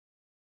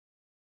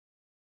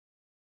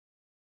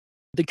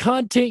The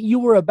content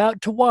you are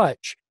about to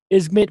watch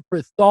is meant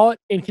for thought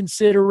and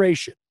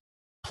consideration.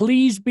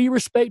 Please be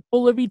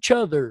respectful of each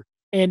other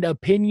and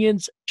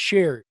opinions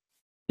shared.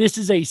 This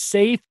is a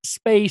safe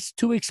space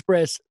to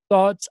express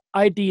thoughts,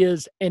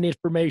 ideas, and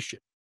information.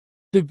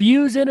 The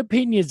views and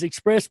opinions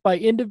expressed by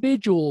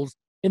individuals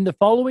in the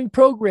following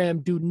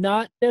program do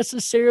not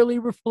necessarily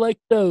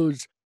reflect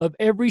those of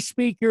every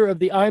speaker of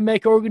the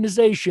IMEC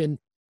organization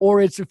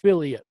or its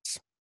affiliates.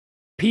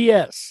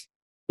 P.S.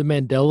 The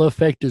Mandela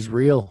effect is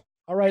real.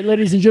 All right,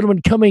 ladies and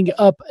gentlemen, coming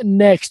up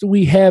next,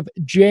 we have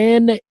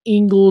Jan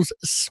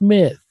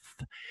Engels-Smith.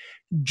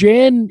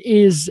 Jan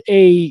is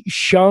a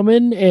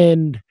shaman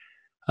and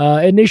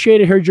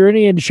initiated her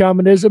journey in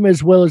shamanism,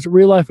 as well as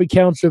real-life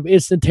accounts of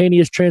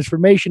instantaneous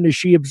transformation, as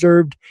she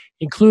observed,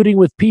 including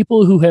with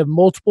people who have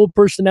multiple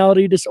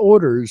personality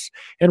disorders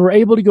and were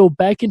able to go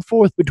back and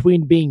forth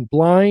between being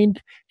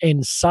blind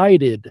and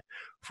sighted,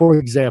 for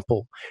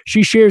example.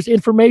 She shares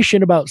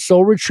information about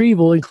soul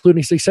retrieval,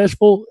 including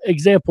successful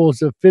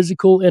examples of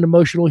physical and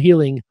emotional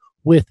healing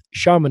with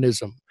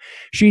shamanism.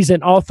 She's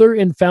an author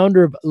and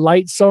founder of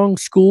LightSong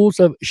Schools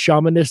of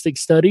Shamanistic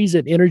Studies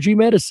and Energy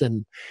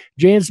Medicine.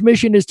 Jan's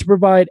mission is to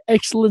provide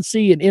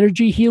excellency in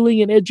energy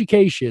healing and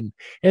education,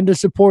 and to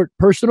support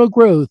personal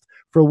growth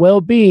for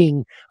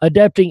well-being,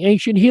 adapting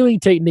ancient healing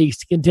techniques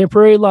to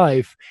contemporary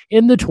life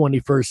in the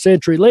 21st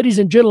century. Ladies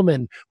and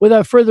gentlemen,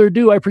 without further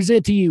ado, I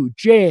present to you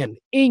Jan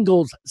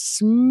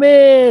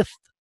Engels-Smith.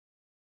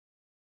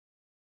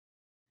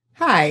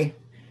 Hi,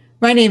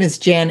 my name is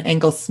Jan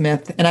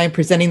Engels-Smith, and I'm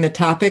presenting the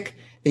topic,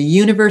 The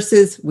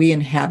Universes We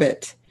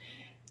Inhabit.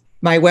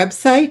 My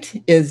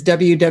website is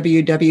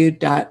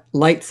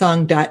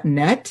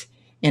www.lightsong.net,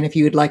 and if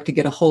you would like to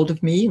get a hold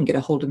of me, you can get a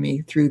hold of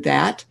me through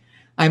that.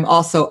 I'm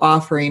also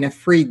offering a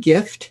free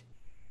gift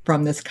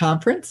from this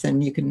conference,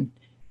 and you can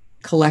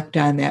collect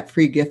on that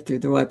free gift through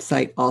the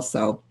website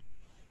also.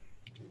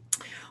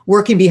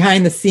 Working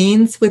behind the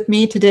scenes with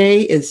me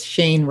today is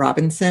Shane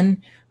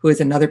Robinson, who is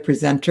another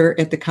presenter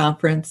at the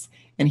conference,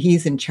 and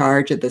he's in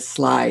charge of the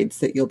slides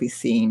that you'll be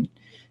seeing.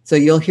 So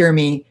you'll hear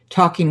me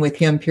talking with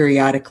him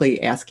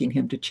periodically, asking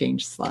him to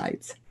change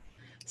slides.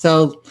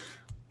 So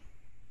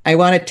I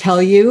want to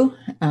tell you,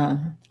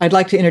 I'd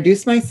like to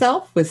introduce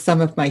myself with some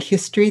of my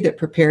history that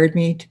prepared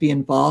me to be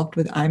involved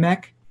with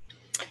IMEC.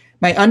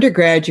 My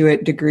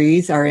undergraduate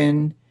degrees are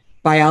in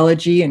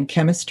biology and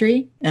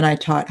chemistry, and I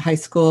taught high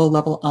school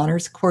level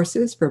honors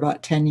courses for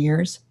about 10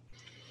 years.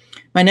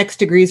 My next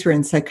degrees were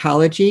in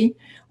psychology,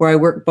 where I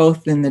worked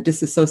both in the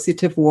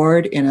disassociative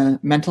ward in a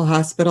mental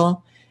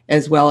hospital,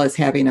 as well as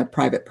having a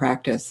private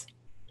practice.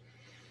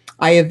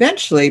 I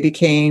eventually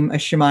became a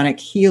shamanic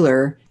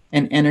healer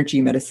and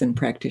energy medicine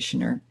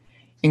practitioner,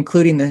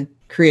 including the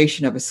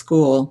creation of a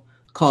school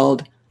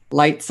called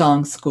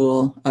LightSong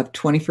School of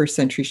 21st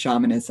Century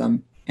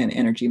Shamanism and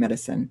Energy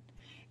Medicine.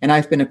 And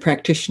I've been a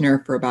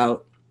practitioner for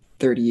about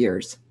 30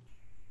 years.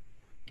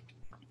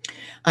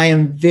 I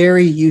am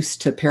very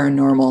used to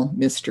paranormal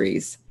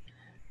mysteries.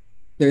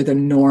 They're the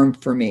norm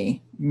for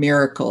me.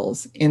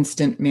 Miracles,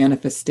 instant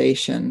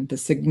manifestation, the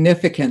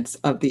significance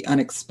of the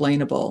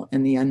unexplainable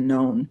and the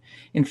unknown.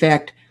 In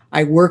fact,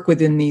 I work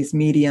within these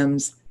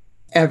mediums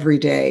every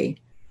day,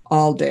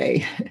 all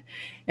day.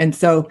 And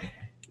so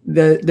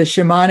the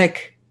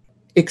shamanic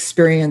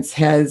experience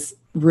has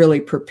really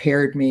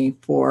prepared me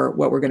for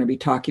what we're going to be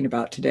talking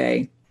about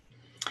today.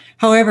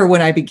 However,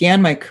 when I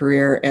began my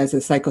career as a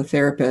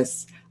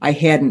psychotherapist, I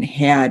hadn't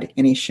had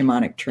any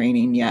shamanic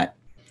training yet.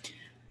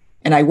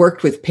 And I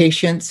worked with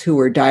patients who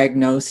were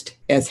diagnosed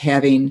as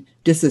having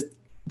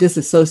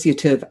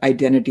dissociative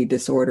identity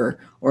disorder,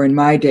 or in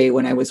my day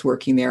when I was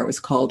working there, it was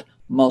called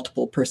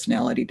multiple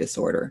personality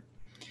disorder,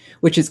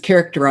 which is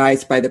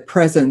characterized by the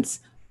presence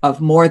of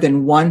more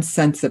than one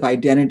sense of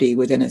identity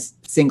within a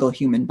single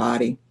human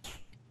body.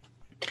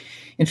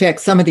 In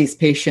fact, some of these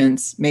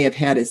patients may have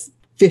had as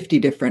 50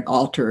 different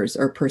alters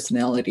or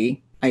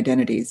personality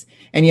identities.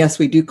 And yes,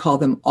 we do call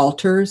them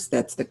alters.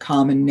 That's the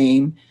common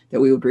name that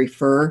we would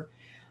refer,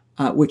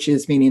 which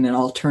is meaning an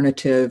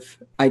alternative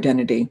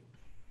identity.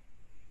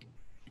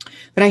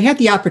 But I had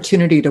the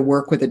opportunity to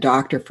work with a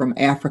doctor from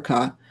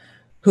Africa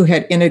who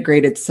had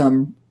integrated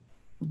some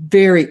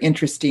very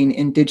interesting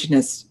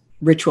indigenous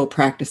ritual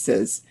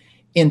practices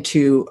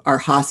into our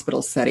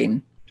hospital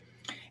setting.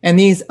 And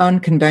these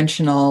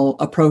unconventional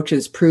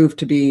approaches proved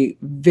to be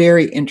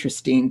very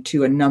interesting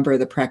to a number of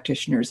the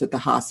practitioners at the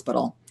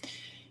hospital.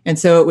 And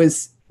so it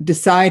was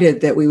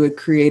decided that we would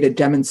create a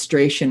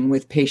demonstration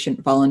with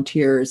patient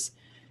volunteers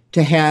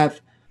to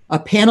have a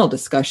panel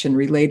discussion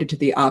related to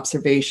the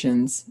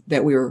observations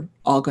that we were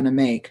all going to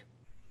make.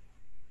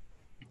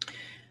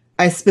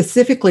 I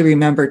specifically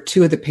remember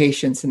two of the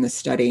patients in the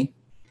study.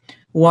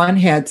 One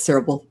had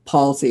cerebral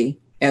palsy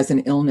as an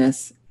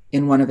illness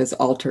in one of his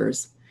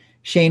alters.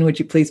 Shane, would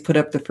you please put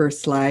up the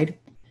first slide?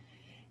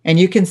 And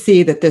you can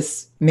see that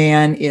this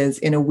man is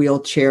in a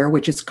wheelchair,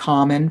 which is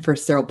common for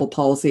cerebral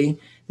palsy.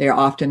 They are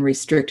often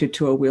restricted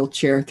to a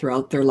wheelchair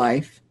throughout their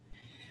life.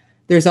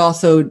 There's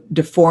also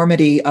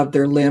deformity of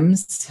their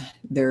limbs.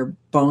 Their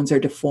bones are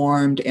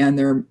deformed and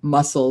their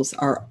muscles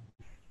are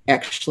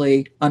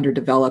actually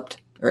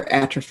underdeveloped, or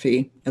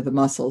atrophy of the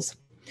muscles.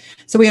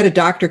 So we had a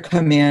doctor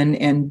come in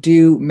and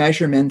do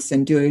measurements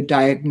and do a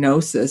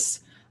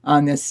diagnosis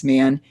on this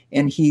man.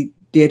 And he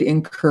did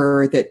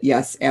incur that,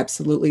 yes,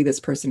 absolutely,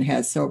 this person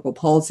has cerebral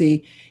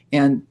palsy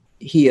and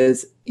he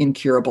is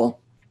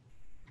incurable.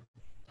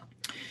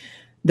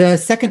 The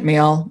second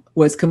male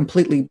was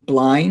completely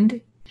blind,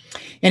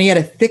 and he had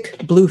a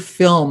thick blue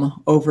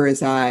film over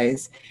his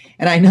eyes.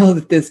 And I know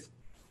that this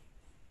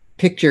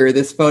picture,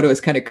 this photo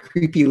is kind of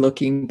creepy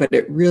looking, but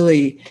it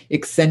really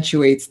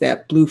accentuates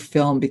that blue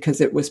film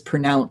because it was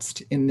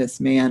pronounced in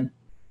this man.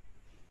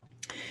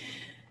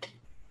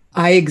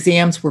 Eye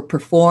exams were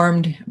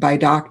performed by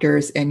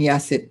doctors, and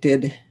yes, it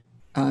did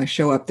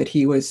show up that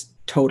he was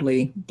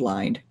totally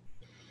blind.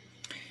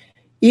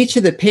 Each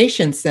of the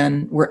patients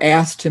then were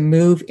asked to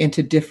move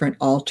into different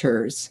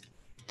altars.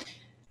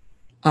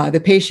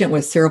 The patient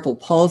with cerebral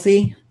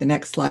palsy, the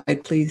next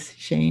slide, please,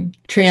 Shane,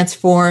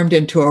 transformed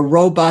into a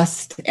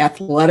robust,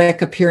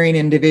 athletic appearing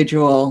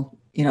individual,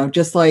 you know,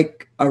 just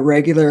like a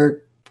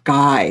regular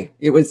guy.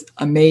 It was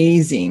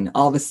amazing.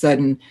 All of a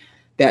sudden,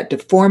 that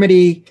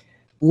deformity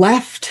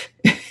left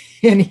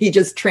and he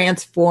just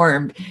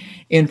transformed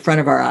in front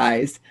of our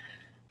eyes.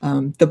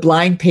 The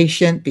blind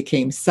patient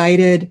became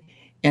sighted,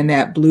 and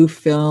that blue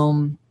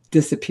film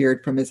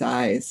disappeared from his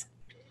eyes.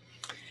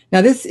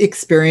 Now, this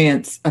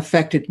experience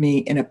affected me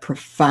in a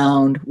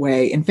profound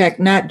way. In fact,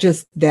 not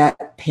just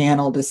that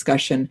panel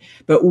discussion,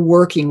 but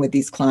working with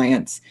these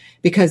clients,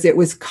 because it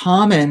was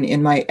common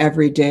in my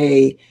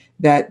everyday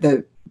that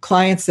the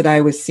clients that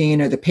I was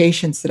seeing or the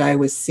patients that I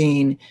was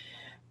seeing,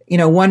 you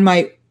know, one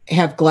might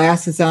have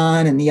glasses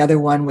on and the other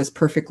one was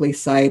perfectly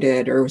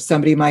sighted, or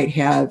somebody might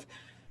have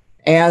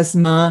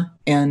asthma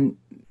and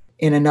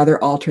in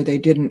another altar they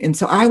didn't. And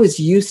so I was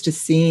used to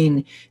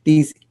seeing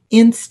these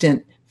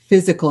instant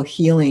physical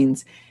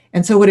healings.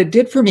 And so what it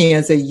did for me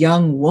as a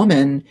young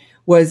woman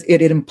was it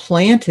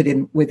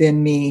implanted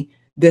within me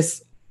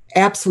this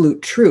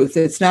absolute truth.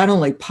 It's not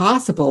only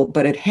possible,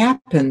 but it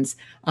happens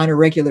on a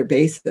regular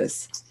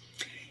basis.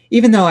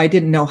 Even though I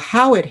didn't know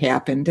how it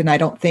happened, and I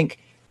don't think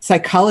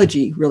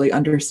psychology really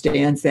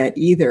understands that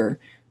either,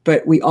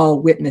 but we all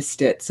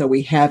witnessed it. So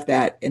we have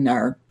that in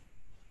our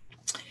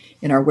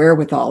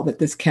wherewithal that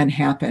this can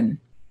happen.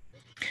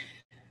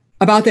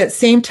 About that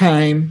same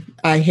time,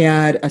 I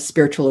had a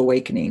spiritual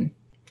awakening.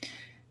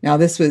 Now,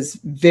 this was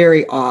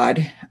very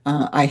odd.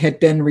 I had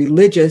been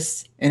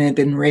religious and had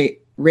been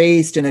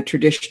raised in a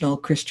traditional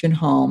Christian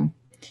home.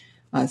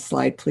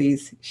 Slide,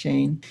 please,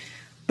 Shane.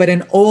 But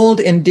an old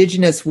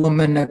indigenous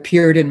woman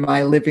appeared in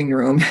my living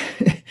room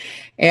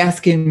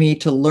asking me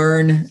to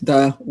learn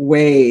the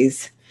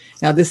ways.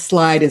 Now, this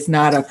slide is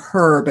not of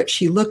her, but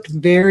she looked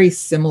very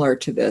similar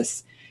to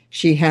this.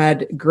 She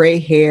had gray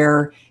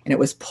hair and it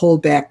was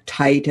pulled back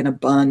tight in a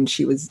bun.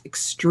 She was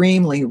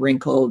extremely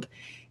wrinkled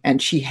and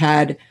she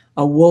had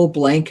a wool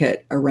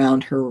blanket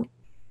around her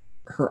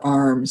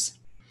arms.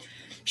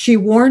 She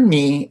warned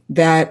me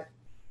that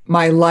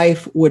my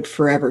life would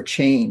forever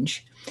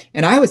change.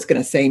 And I was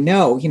going to say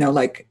no, you know,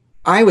 like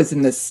I was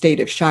in this state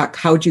of shock.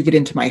 How'd you get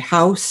into my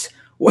house?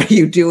 What are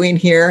you doing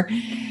here?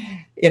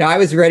 You know, I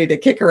was ready to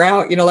kick her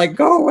out, you know, like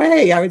go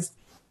away.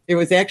 It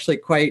was actually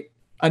quite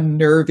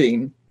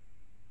unnerving.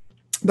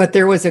 But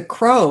there was a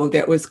crow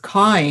that was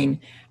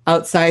cawing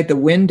outside the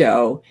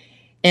window.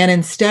 And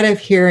instead of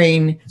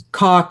hearing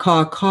caw,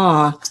 caw,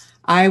 caw,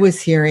 I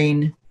was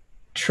hearing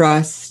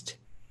trust,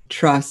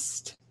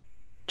 trust,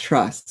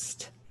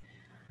 trust.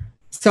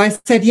 So I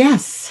said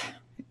yes.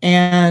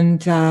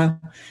 And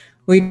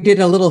we did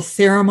a little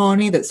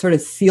ceremony that sort of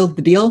sealed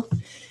the deal.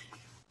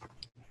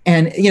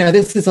 And, you know,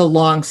 this is a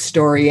long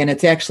story and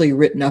it's actually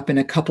written up in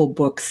a couple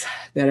books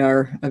that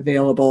are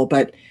available.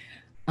 But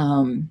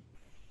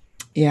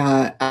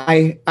yeah,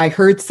 I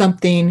heard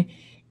something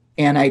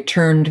and I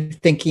turned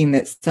thinking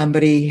that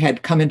somebody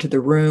had come into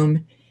the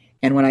room.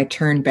 And when I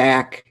turned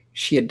back,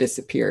 she had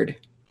disappeared.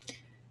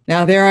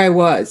 Now there I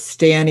was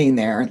standing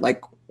there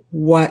like,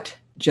 what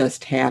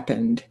just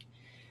happened?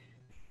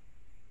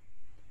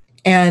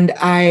 And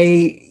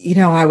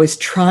I was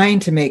trying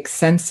to make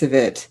sense of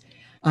it.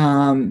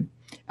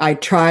 I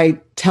tried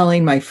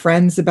telling my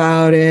friends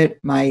about it,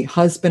 my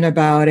husband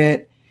about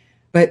it,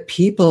 but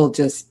people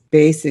just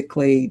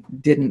basically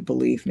didn't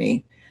believe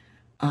me.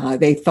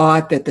 They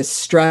thought that the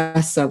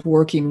stress of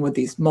working with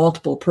these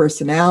multiple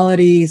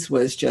personalities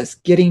was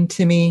just getting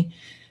to me.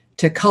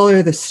 To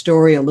color the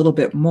story a little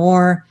bit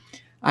more,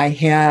 I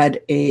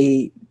had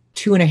a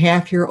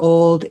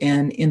 2.5-year-old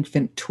and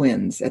infant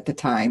twins at the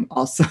time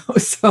also.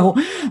 So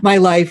my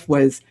life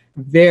was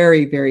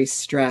very, very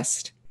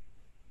stressed.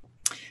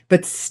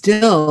 But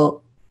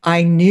still,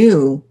 I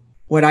knew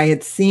what I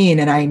had seen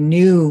and I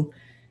knew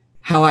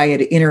how I had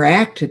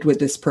interacted with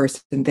this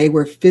person. They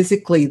were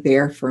physically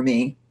there for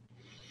me.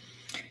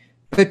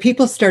 But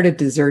people started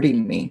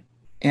deserting me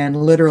and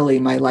literally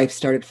my life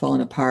started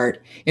falling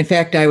apart. In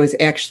fact, I was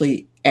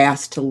actually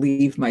asked to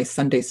leave my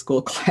Sunday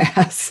school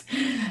class.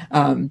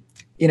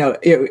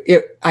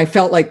 I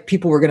felt like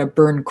people were going to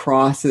burn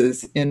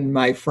crosses in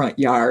my front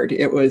yard.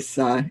 It was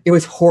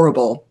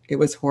horrible. It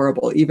was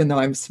horrible. Even though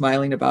I'm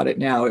smiling about it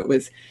now, it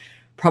was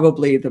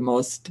probably the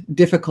most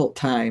difficult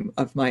time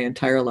of my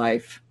entire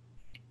life.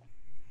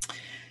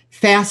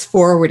 Fast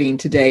forwarding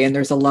today, and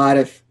there's a lot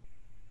of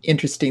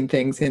interesting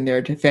things in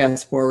there to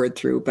fast forward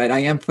through, but I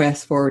am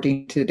fast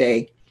forwarding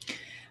today.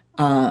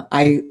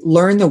 I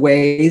learned the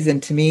ways,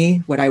 and to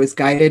me, what I was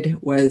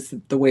guided was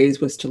the ways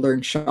was to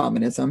learn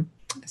shamanism.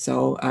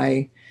 So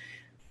I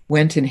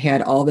went and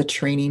had all the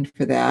training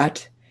for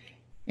that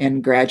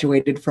and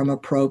graduated from a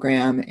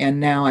program, and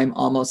now I'm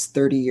almost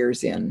 30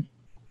 years in.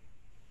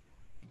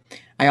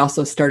 I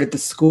also started the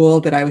school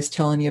that I was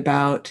telling you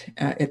about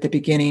at the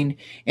beginning,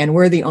 and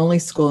we're the only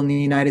school in the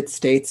United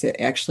States that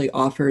actually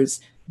offers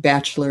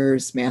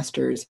bachelor's,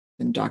 master's,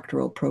 and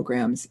doctoral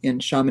programs in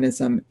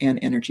shamanism and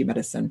energy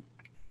medicine.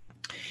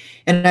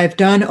 And I've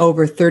done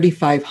over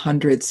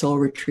 3,500 soul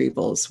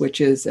retrievals, which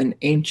is an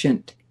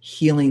ancient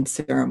healing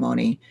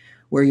ceremony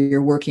where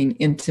you're working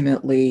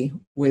intimately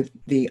with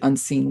the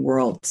unseen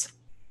worlds.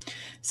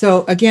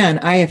 So again,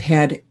 I have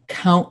had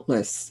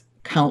countless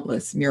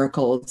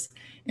miracles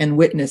and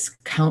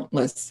witnessed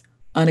countless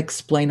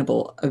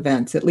unexplainable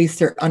events. At least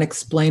they're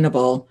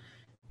unexplainable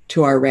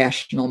to our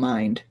rational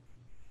mind.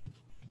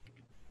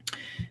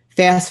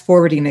 Fast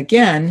forwarding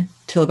again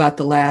till about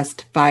the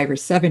last 5 or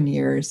 7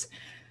 years,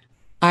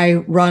 I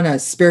run a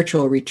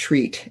spiritual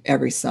retreat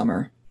every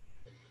summer.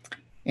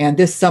 And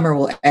this summer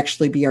will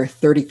actually be our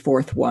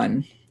 34th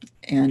one.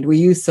 And we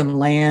use some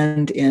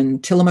land in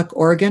Tillamook,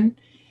 Oregon,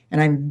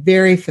 and I'm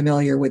very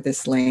familiar with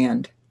this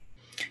land.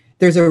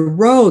 There's a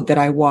road that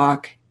I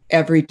walk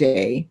every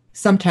day,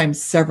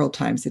 sometimes several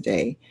times a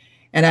day,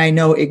 and I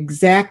know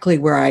exactly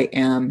where I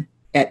am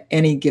at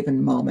any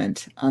given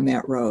moment on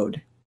that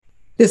road.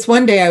 This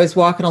one day I was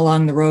walking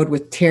along the road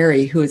with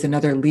Terry, who is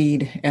another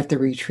lead at the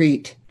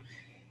retreat,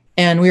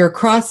 and we were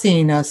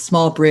crossing a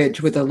small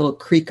bridge with a little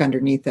creek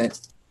underneath it.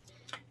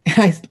 And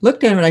I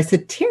looked at him and I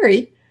said,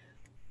 "Terry,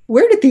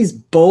 where did these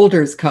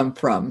boulders come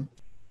from?"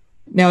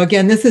 Now,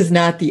 again, this is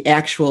not the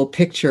actual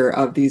picture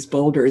of these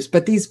boulders,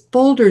 but these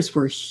boulders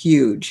were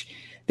huge.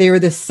 They were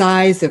the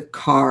size of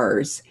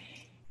cars,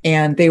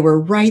 and they were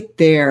right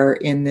there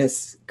in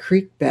this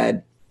creek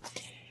bed.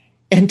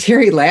 And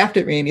Terry laughed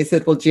at me and he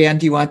said, "Well, Jan,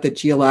 do you want the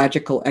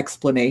geological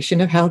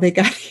explanation of how they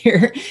got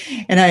here?"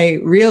 And I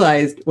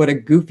realized what a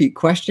goofy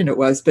question it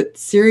was, but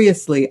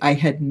seriously, I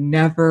had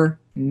never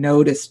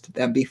noticed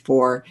them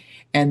before.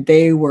 And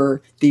they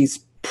were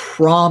these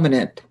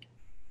prominent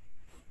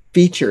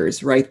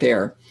features right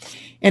there.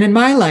 And in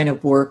my line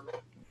of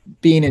work,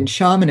 being in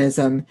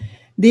shamanism,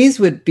 these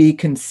would be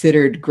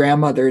considered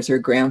grandmothers or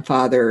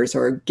grandfathers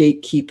or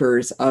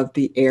gatekeepers of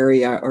the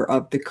area or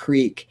of the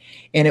creek.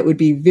 And it would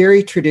be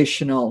very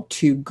traditional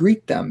to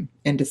greet them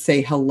and to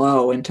say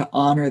hello and to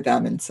honor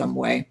them in some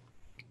way.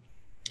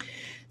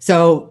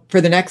 So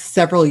for the next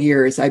several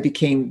years, I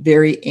became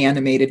very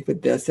animated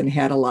with this and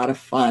had a lot of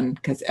fun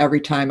because every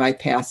time I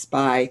passed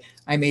by,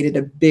 I made it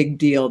a big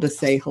deal to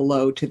say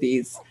hello to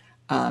these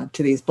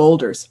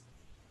boulders.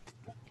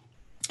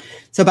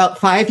 So about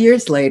 5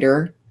 years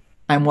later,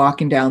 I'm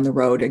walking down the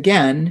road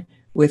again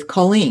with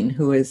Colleen,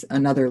 who is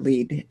another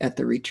lead at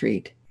the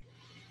retreat.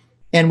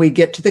 And we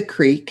get to the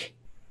creek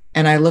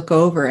and I look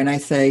over and I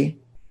say,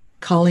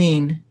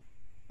 "Colleen,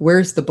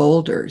 where's the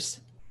boulders?"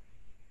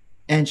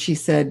 And she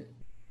said,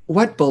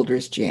 "What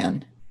boulders,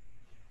 Jan?"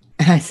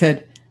 And I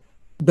said,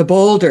 "The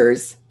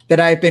boulders that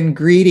I've been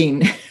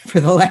greeting for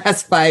the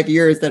last 5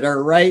 years that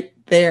are right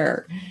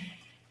there."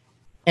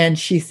 And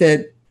she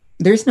said,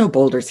 "There's no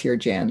boulders here,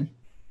 Jan."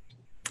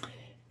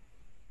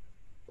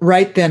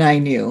 Right then I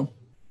knew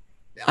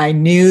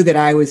that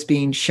I was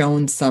being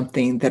shown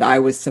something that I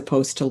was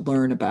supposed to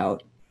learn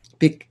about.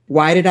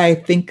 Why did I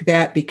think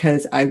that?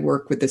 Because I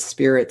work with the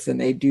spirits and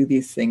they do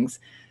these things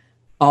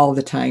all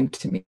the time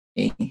to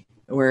me,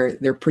 where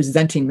they're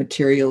presenting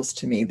materials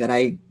to me that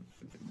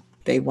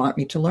they want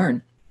me to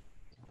learn.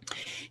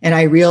 And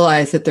I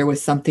realized that there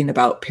was something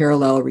about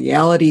parallel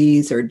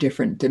realities or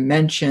different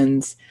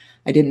dimensions.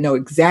 I didn't know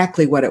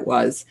exactly what it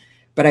was,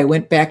 but I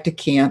went back to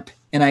camp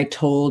and I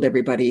told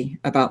everybody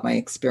about my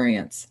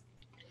experience.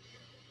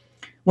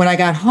 When I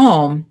got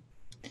home,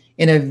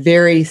 in a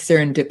very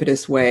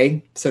serendipitous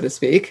way, so to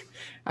speak,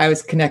 I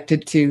was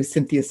connected to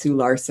Cynthia Sue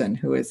Larson,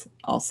 who is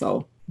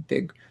also a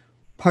big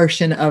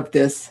portion of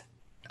this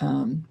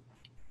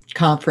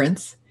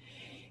conference.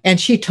 And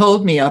she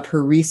told me of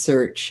her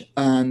research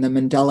on the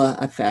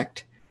Mandela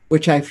effect,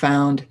 which I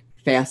found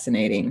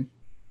fascinating.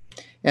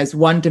 As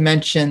one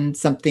dimension,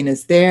 something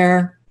is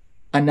there,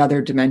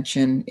 another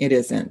dimension, it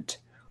isn't.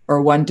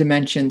 Or one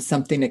dimension,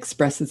 something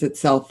expresses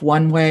itself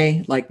one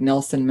way, like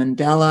Nelson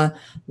Mandela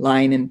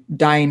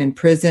dying in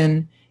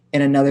prison.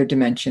 In another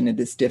dimension, it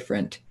is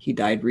different. He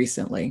died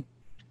recently.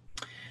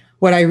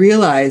 What I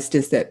realized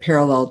is that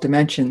parallel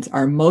dimensions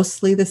are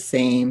mostly the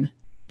same,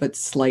 but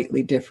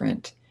slightly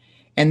different.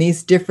 And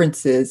these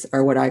differences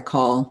are what I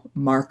call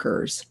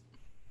markers.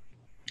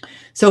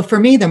 So for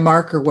me, the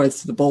marker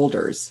was the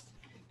boulders.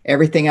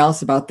 Everything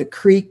else about the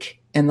creek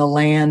and the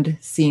land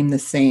seemed the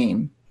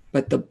same,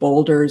 but the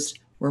boulders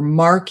were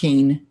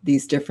marking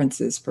these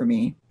differences for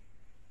me.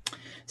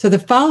 So the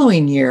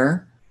following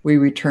year, we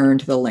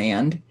returned to the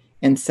land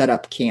and set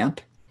up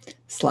camp.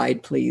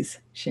 Slide, please,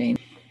 Shane.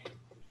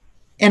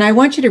 And I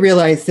want you to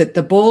realize that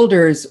the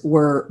boulders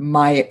were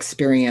my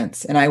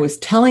experience, and I was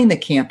telling the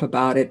camp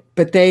about it,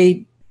 but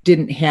they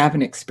didn't have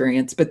an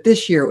experience. But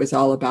this year, it was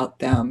all about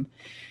them.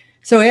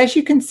 So as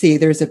you can see,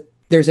 there's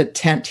a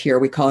tent here.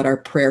 We call it our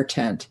prayer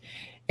tent.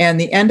 And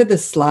the end of the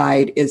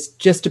slide is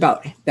just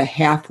about the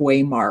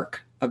halfway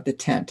mark of the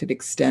tent. It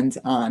extends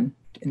on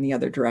in the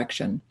other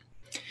direction.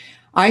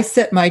 I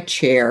set my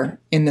chair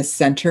in the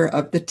center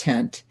of the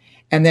tent,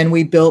 and then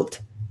we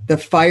built the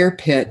fire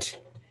pit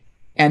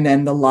and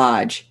then the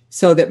lodge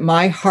so that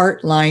my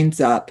heart lines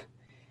up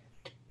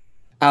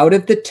out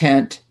of the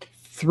tent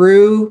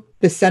through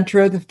the center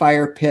of the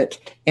fire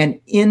pit and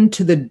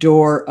into the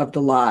door of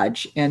the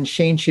lodge. And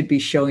Shane should be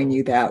showing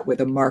you that with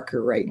a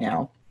marker right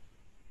now.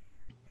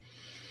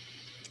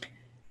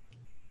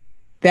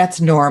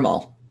 That's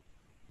normal.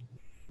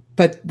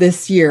 But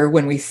this year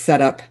when we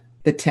set up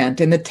the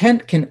tent, and the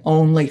tent can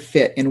only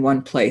fit in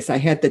one place. I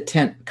had the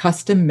tent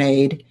custom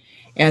made,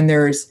 and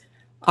there's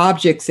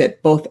objects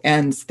at both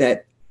ends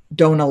that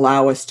don't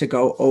allow us to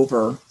go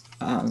over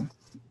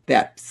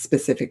that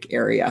specific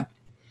area.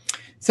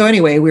 So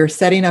anyway, we were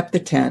setting up the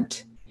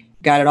tent,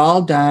 got it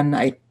all done.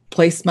 I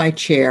placed my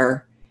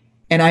chair,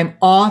 and I'm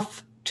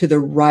off to the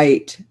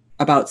right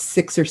about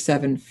 6 or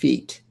 7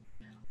 feet,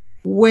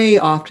 way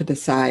off to the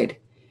side.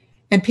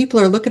 And people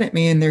are looking at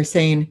me and they're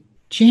saying,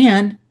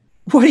 Jan,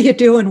 what are you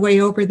doing way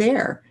over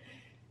there?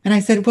 And I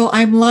said, well,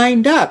 I'm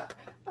lined up.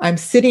 I'm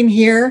sitting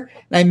here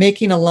and I'm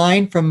making a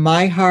line from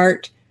my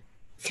heart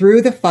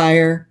through the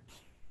fire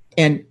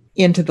and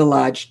into the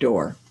lodge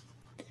door.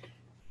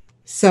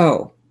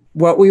 So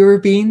what we were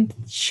being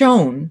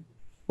shown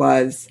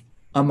was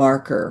a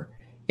marker.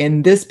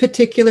 In this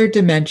particular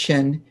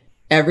dimension,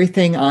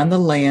 everything on the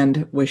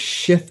land was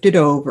shifted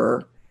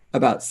over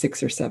about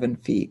 6 or 7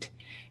 feet.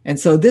 And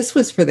so this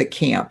was for the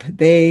camp.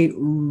 They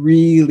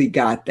really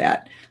got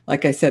that.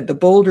 Like I said, the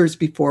boulders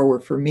before were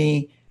for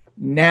me.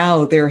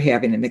 Now they're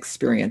having an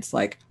experience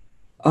like,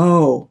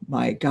 oh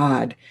my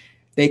God,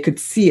 they could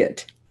see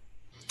it.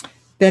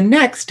 Then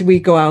next we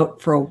go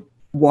out for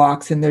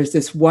walks, and there's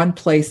this one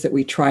place that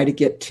we try to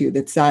get to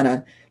that's on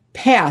a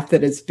path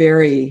that is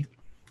very,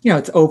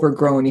 it's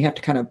overgrown. You have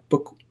to kind of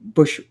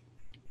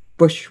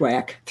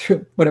bushwhack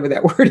through, whatever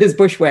that word is,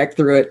 bushwhack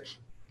through it.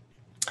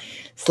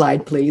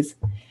 Slide, please.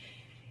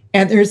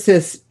 And there's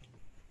this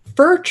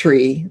fir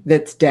tree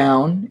that's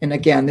down. And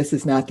again, this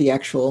is not the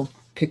actual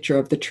picture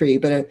of the tree,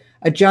 but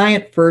a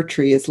giant fir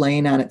tree is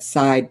laying on its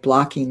side,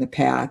 blocking the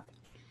path.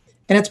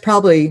 And it's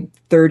probably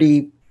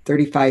 30,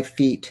 35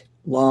 feet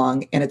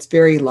long, and it's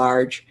very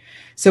large.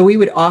 So we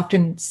would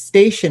often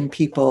station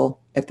people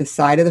at the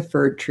side of the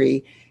fir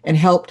tree and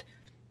help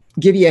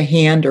give you a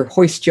hand or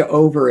hoist you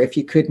over if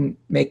you couldn't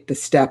make the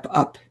step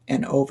up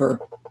and over.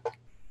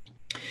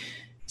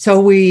 So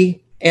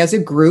we, as a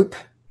group,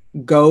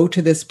 go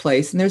to this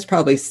place, and there's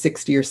probably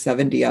 60 or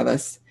 70 of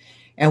us,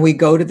 and we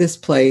go to this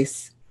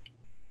place,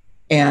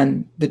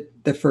 and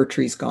the fir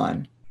tree's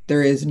gone.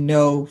 There is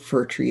no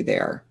fir tree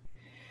there.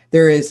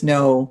 There is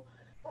no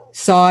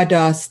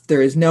sawdust.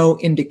 There is no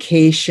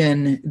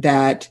indication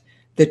that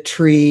the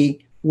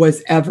tree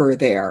was ever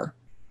there.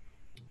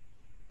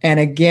 And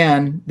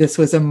again, this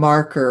was a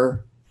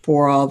marker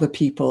for all the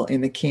people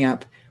in the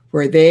camp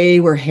where they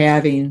were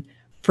having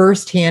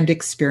firsthand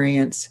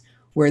experience,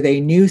 where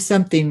they knew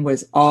something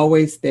was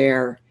always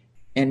there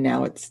and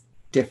now it's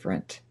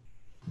different.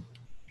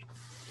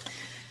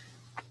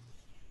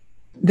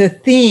 The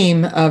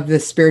theme of the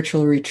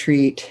spiritual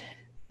retreat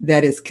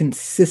that is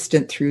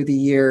consistent through the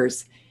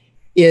years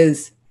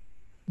is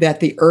that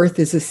the earth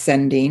is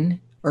ascending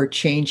or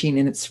changing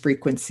in its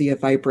frequency of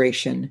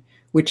vibration,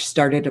 which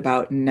started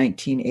about in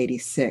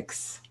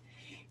 1986.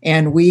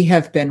 And we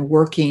have been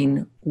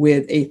working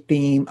with a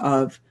theme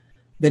of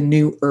the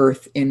new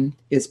earth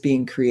is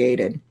being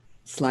created.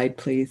 Slide,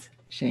 please,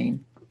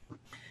 Shane.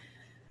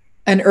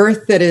 An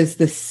earth that is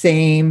the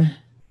same,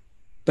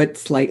 but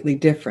slightly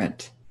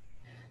different.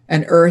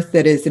 An earth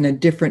that is in a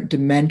different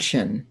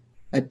dimension,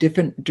 a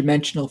different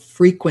dimensional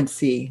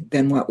frequency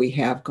than what we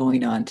have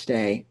going on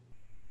today.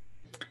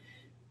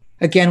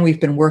 Again, we've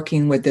been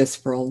working with this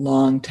for a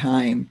long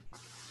time.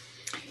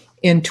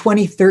 In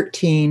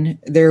 2013,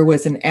 there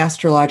was an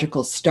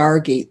astrological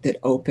stargate that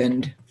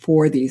opened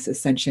for these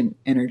ascension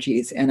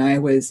energies, and I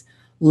was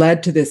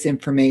led to this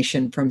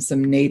information from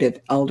some native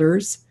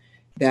elders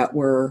that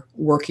were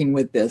working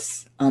with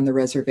this on the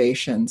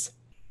reservations.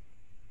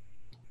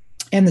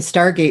 And the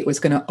stargate was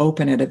going to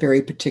open at a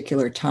very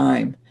particular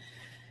time.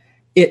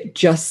 It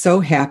just so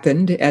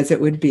happened, as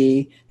it would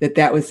be, that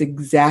that was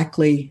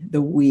exactly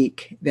the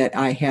week that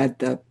I had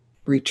the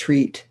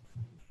retreat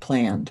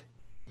planned.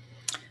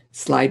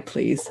 Slide,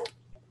 please.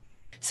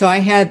 So I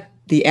had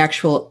the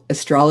actual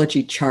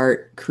astrology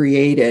chart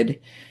created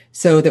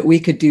so that we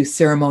could do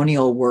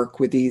ceremonial work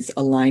with these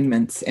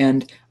alignments.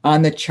 And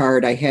on the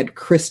chart, I had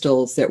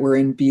crystals that were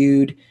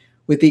imbued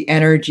with the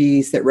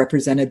energies that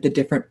represented the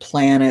different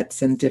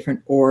planets and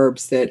different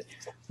orbs that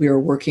we were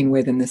working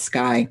with in the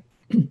sky.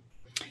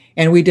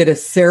 And we did a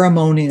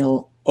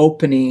ceremonial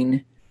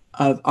opening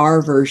of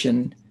our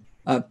version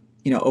of,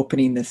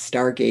 opening the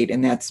Stargate.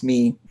 And that's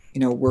me,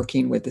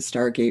 working with the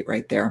Stargate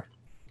right there.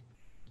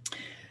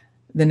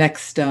 The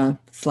next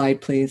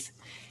slide, please.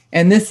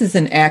 And this is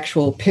an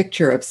actual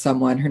picture of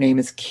someone. Her name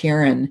is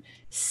Karen,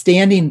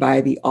 standing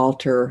by the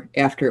altar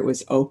after it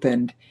was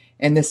opened.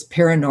 And this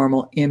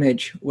paranormal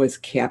image was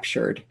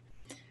captured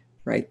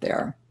right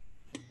there,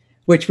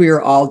 which we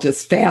were all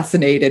just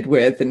fascinated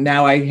with. And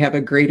now I have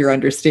a greater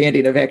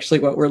understanding of actually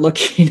what we're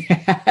looking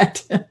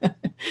at.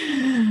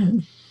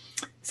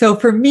 So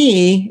for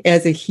me,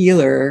 as a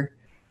healer,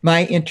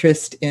 my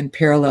interest in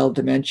parallel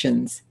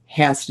dimensions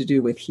has to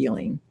do with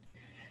healing.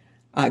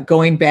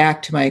 Going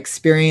back to my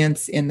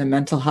experience in the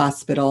mental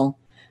hospital,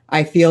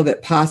 I feel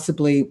that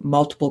possibly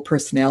multiple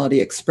personality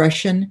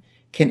expression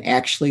can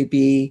actually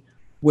be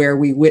where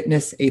we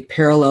witness a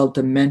parallel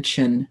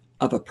dimension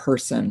of a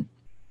person.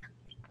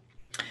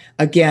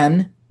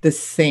 Again, the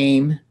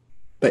same,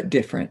 but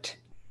different.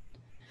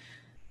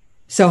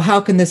 So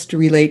how can this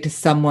relate to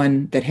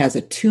someone that has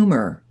a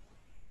tumor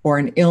or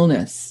an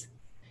illness?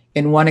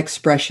 In one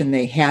expression,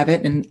 they have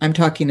it, and I'm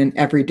talking an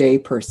everyday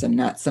person,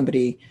 not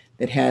somebody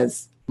that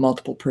has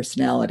multiple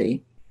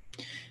personality.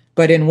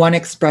 But in one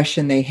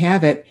expression, they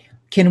have it.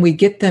 Can we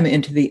get them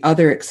into the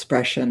other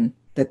expression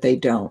that they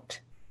don't?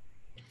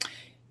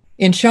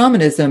 In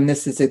shamanism,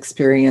 this is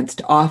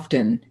experienced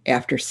often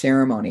after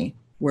ceremony,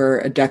 where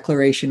a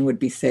declaration would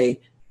be, say,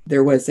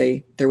 there was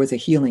a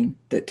healing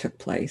that took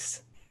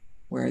place,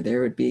 where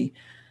there would be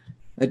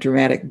a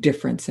dramatic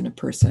difference in a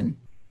person.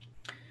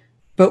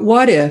 But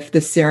what if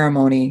the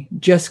ceremony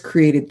just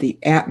created the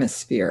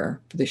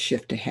atmosphere for the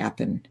shift to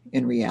happen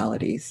in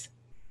realities?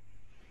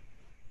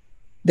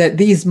 That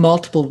these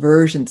multiple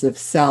versions of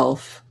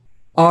self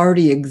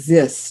already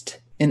exist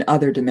in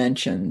other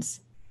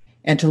dimensions,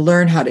 and to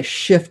learn how to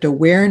shift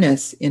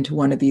awareness into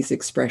one of these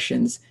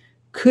expressions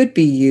could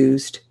be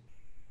used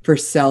for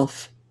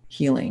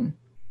self-healing.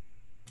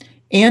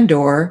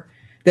 And/or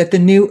that the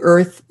new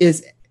earth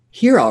is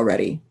here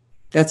already.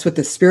 That's what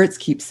the spirits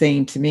keep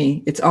saying to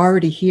me. It's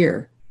already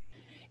here.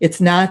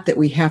 It's not that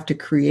we have to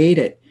create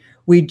it.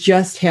 We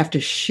just have to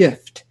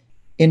shift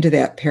into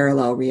that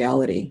parallel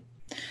reality.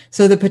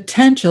 So the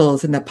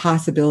potentials and the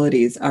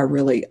possibilities are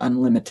really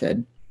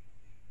unlimited.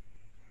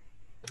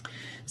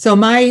 So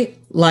my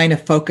line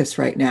of focus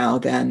right now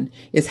then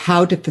is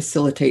how to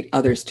facilitate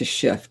others to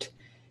shift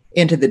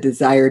into the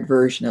desired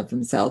version of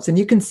themselves. And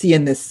you can see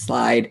in this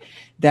slide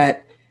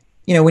that,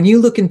 when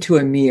you look into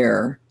a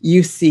mirror,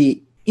 you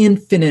see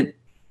infinite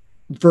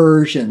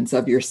versions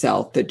of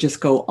yourself that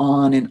just go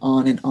on and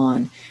on and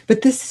on.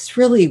 But this is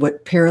really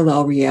what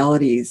parallel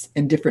realities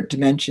and different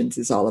dimensions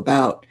is all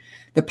about.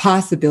 The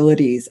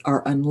possibilities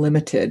are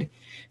unlimited.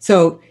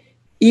 So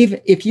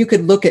even if you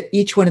could look at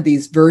each one of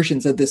these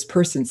versions of this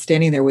person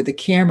standing there with the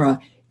camera,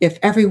 if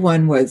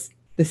everyone was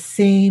the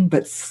same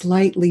but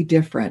slightly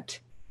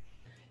different,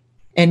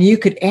 and you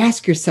could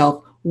ask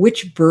yourself,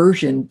 which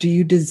version do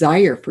you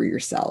desire for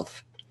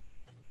yourself?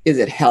 Is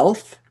it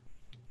health,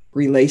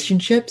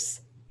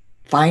 relationships,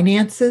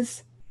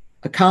 finances,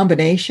 a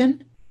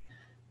combination?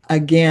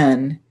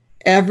 Again,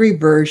 every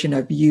version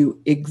of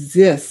you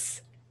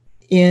exists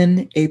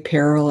in a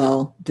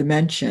parallel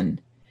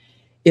dimension.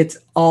 It's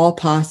all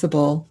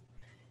possible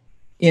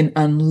in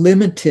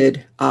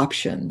unlimited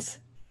options.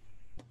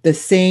 The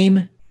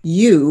same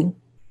you,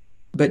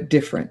 but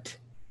different.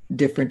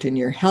 Different in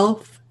your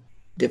health,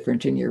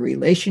 different in your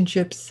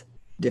relationships,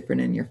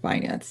 different in your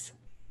finance.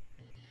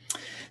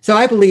 So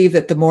I believe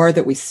that the more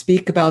that we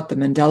speak about the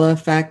Mandela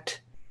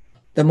effect,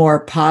 the more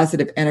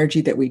positive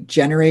energy that we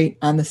generate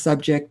on the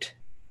subject,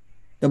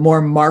 the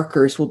more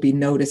markers will be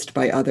noticed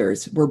by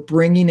others. We're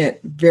bringing it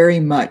very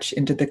much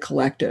into the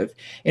collective.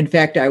 In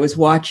fact, I was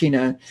watching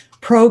a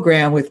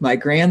program with my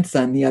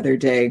grandson the other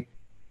day,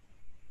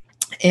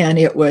 and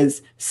it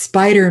was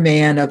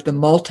Spider-Man of the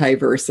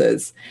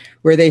multiverses,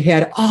 where they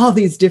had all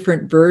these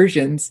different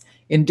versions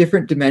in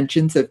different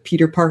dimensions of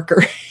Peter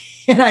Parker.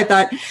 And I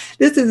thought,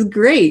 this is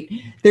great.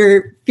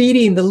 They're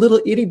feeding the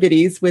little itty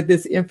bitties with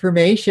this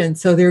information,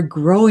 so they're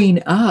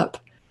growing up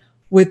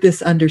with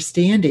this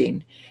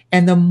understanding.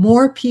 And the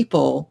more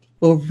people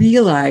will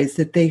realize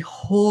that they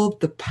hold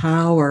the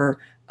power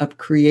of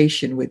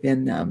creation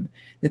within them,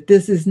 that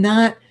this is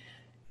not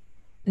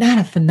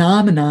a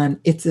phenomenon,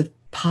 it's a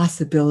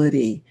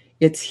possibility.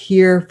 It's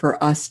here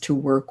for us to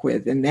work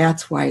with. And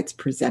that's why it's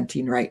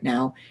presenting right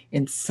now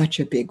in such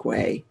a big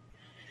way.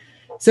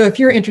 So if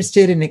you're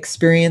interested in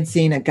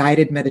experiencing a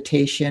guided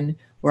meditation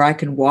where I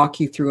can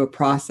walk you through a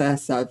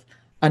process of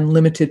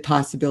unlimited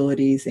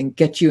possibilities and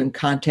get you in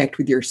contact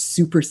with your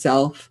super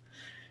self,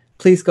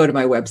 please go to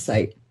my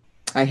website.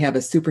 I have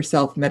a super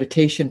self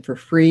meditation for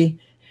free,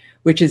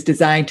 which is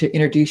designed to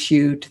introduce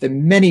you to the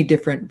many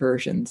different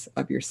versions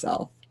of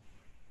yourself.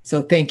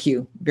 So thank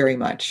you very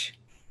much.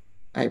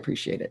 I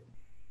appreciate it.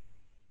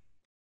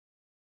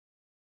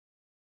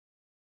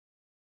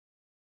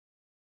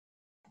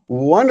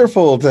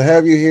 Wonderful to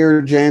have you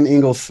here, Jan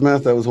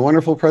Engels-Smith. That was a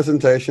wonderful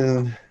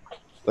presentation.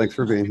 Thanks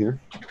for being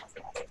here.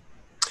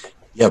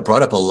 Yeah,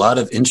 brought up a lot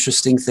of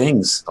interesting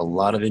things,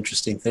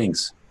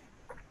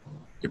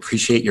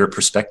 Appreciate your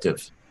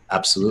perspective.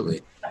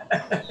 Absolutely.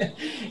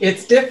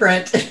 It's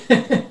different.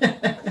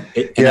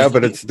 Yeah,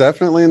 but it's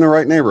definitely in the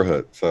right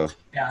neighborhood. So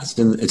yeah,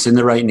 it's in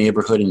the right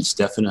neighborhood, and it's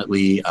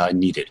definitely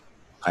needed.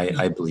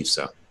 I believe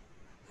so.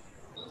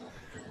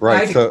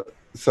 Right.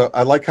 So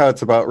I like how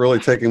it's about really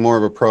taking more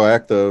of a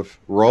proactive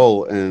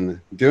role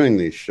in doing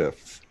these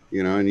shifts,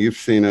 you know, and you've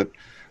seen it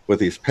with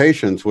these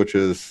patients, which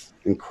is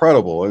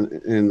incredible.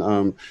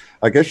 And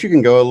I guess you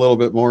can go a little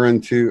bit more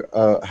into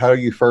how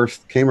you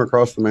first came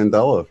across the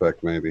Mandela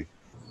effect, maybe.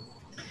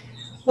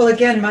 Well,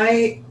 again,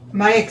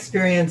 my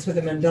experience with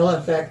the Mandela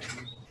effect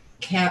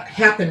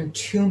happened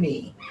to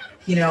me.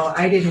 You know,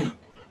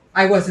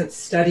 I wasn't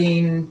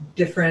studying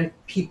different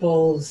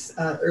people's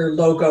or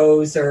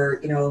logos or,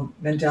 you know,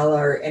 Mandela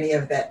or any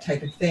of that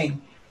type of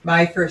thing.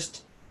 My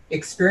first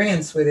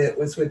experience with it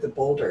was with the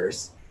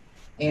boulders,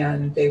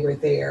 and they were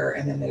there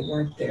and then they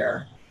weren't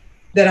there,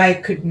 that I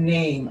could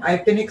name.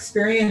 I've been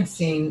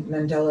experiencing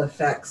Mandela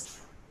effects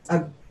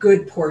a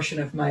good portion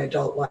of my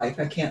adult life.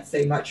 I can't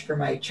say much for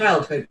my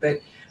childhood, but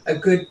a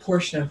good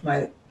portion of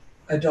my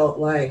adult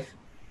life.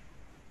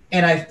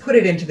 And I've put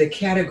it into the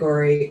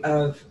category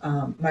of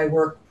my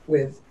work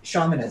with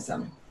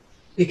shamanism,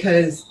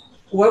 because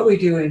what we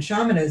do in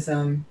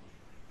shamanism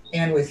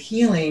and with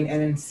healing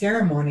and in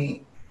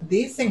ceremony,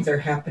 these things are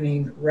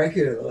happening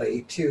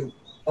regularly to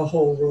a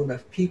whole room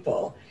of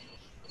people.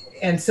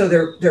 And so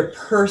they're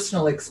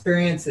personal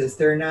experiences.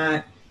 They're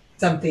not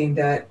something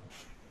that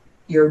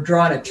you're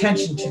drawn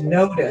attention to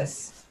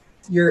notice.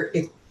 You're,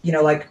 you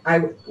know, like I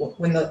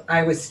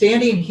was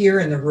standing here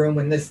in the room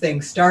when this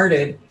thing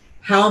started,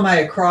 how am I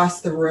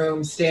across the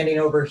room standing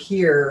over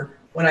here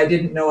when I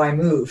didn't know I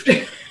moved?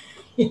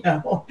 You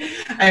know,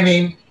 I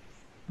mean,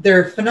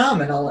 they're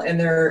phenomenal and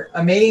they're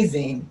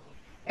amazing.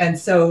 And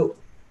so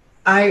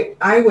I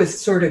was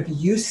sort of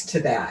used to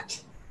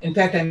that. In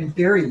fact, I'm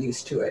very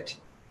used to it.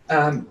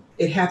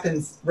 It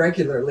happens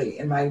regularly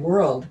in my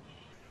world.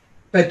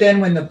 But then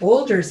when the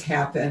boulders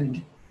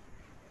happened,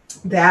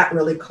 that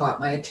really caught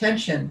my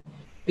attention,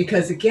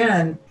 because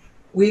again,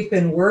 we've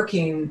been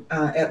working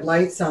at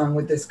LightSong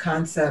with this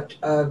concept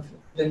of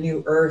the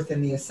new earth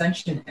and the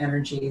ascension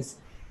energies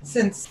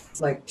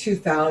since like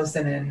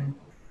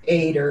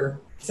 2008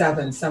 or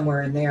 7,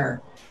 somewhere in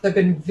there. So I've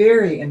been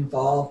very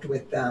involved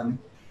with them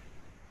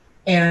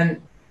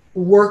and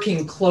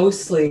working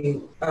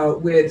closely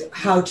with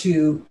how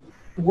to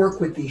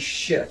work with these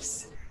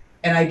shifts.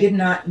 And I did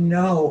not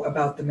know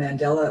about the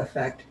Mandela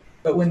effect,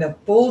 but when the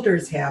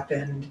boulders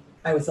happened,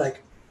 I was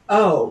like,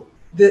 oh,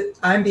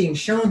 I'm being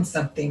shown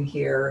something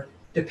here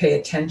to pay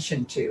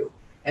attention to.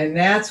 And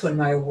that's when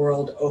my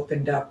world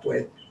opened up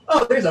with,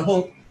 oh, there's a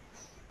whole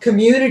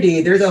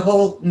community, there's a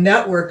whole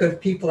network of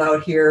people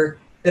out here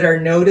that are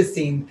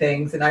noticing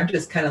things. And I'm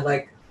just kind of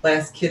like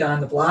last kid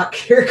on the block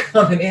here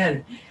coming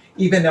in,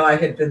 even though I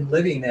had been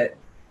living it,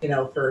 you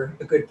know, for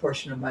a good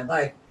portion of my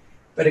life.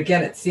 But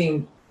again, it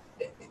seemed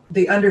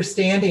the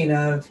understanding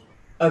of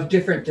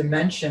different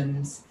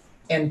dimensions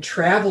and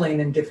traveling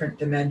in different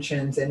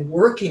dimensions and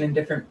working in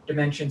different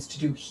dimensions to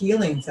do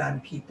healings on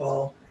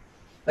people,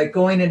 like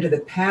going into the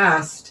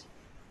past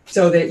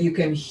so that you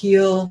can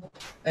heal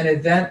an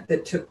event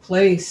that took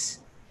place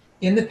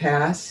in the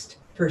past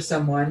for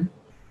someone.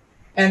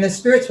 And the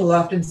spirits will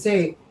often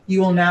say,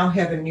 you will now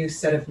have a new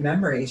set of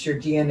memories, your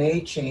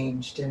DNA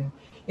changed. And,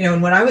 you know,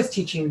 and when I was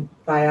teaching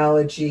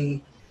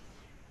biology,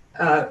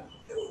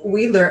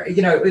 we learned,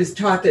 you know, it was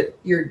taught that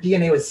your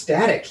DNA was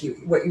static.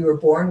 What you were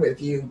born with,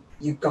 you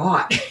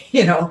got,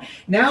 you know.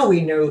 Now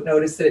we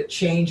notice that it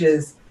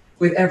changes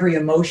with every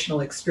emotional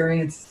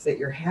experience that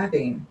you're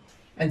having.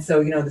 And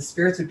so, you know, the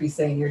spirits would be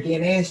saying your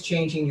DNA is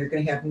changing. You're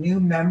going to have new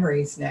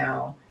memories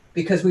now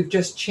because we've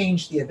just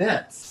changed the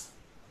events.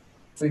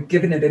 We've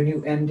given it a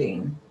new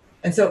ending.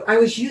 And so I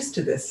was used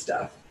to this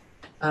stuff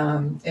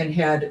and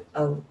had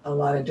a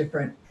lot of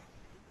different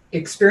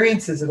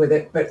experiences with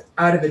it, but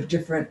out of a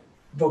different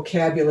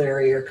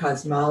vocabulary or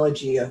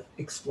cosmology of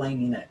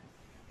explaining it.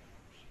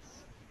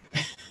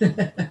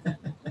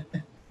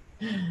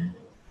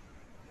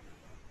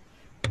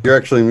 You're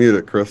actually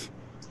muted, Chris.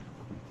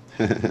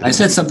 I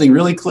said something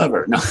really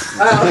clever. No.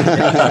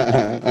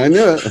 I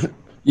knew it.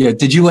 Yeah.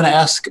 Did you want to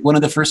ask one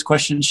of the first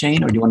questions,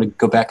 Shane, or do you want to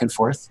go back and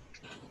forth?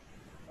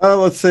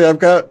 Let's see. I've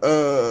got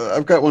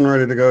one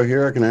ready to go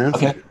here. I can ask.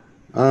 Okay.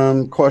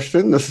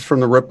 Question. This is from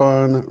the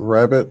Ripon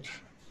Rabbit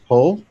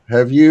Hole.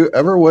 Have you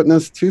ever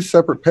witnessed two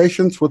separate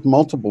patients with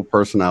multiple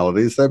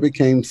personalities that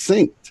became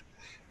synced?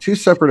 Two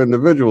separate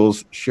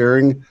individuals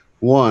sharing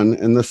one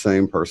and the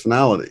same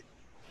personality.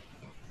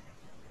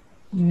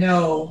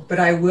 No, but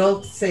I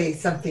will say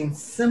something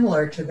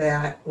similar to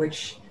that,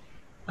 which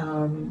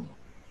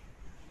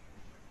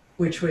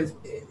was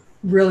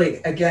really,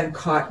 again,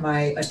 caught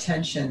my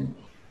attention.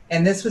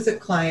 And this was a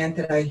client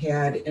that I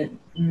had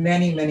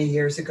many, many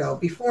years ago,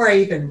 before I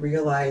even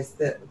realized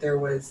that there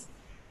was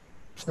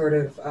sort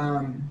of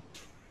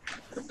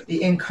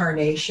the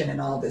incarnation and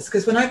all this.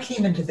 Because when I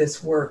came into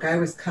this work, I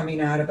was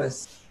coming out of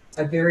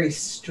a very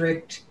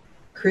strict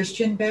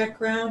Christian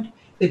background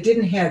that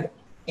didn't have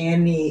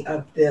any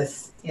of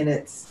this in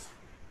its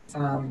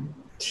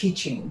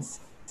teachings.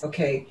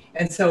 Okay.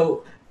 And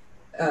so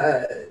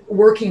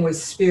working with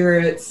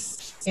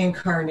spirits,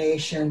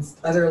 incarnations,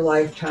 other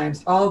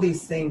lifetimes, all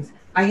these things,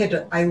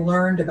 I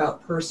learned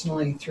about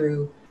personally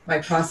through my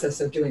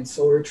process of doing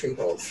soul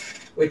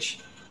retrievals, which,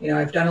 you know,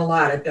 I've done a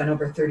lot. I've done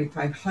over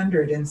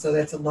 3,500. And so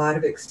that's a lot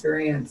of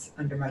experience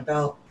under my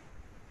belt.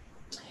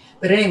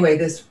 But anyway,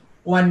 this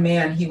one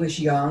man, he was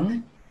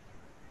young.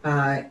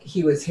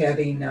 He was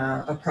having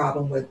a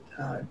problem with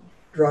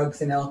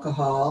drugs and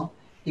alcohol.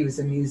 He was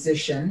a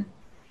musician.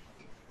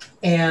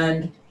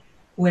 And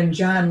when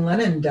John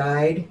Lennon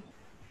died,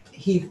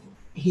 he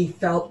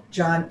felt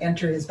John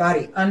enter his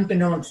body,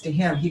 unbeknownst to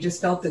him. He just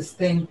felt this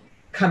thing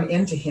come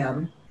into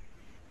him,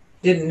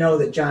 didn't know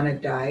that John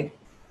had died.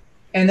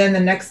 And then the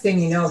next thing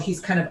you know, he's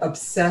kind of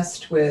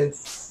obsessed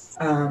with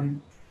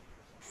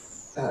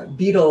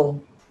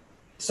Beatle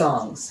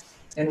songs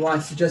and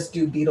wants to just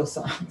do Beatle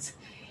songs.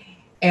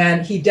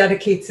 And he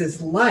dedicates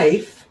his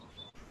life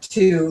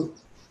to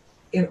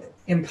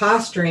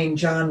impostoring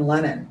John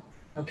Lennon,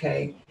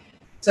 okay?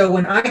 So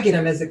when I get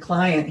him as a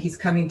client, he's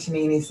coming to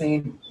me and he's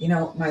saying, you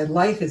know, my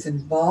life is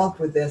involved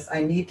with this.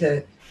 I need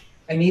to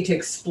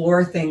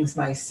explore things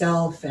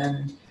myself.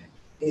 And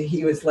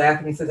he was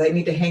laughing. He says, I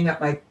need to hang up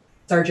my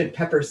Sergeant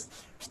Pepper's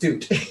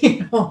suit,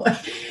 you know.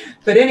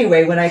 But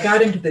anyway, when I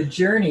got into the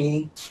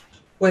journey,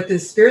 what the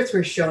spirits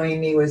were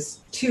showing me was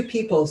two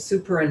people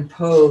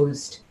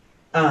superimposed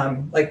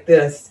like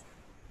this,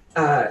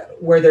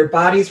 where their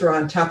bodies were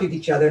on top of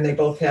each other and they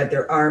both had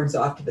their arms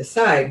off to the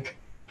side.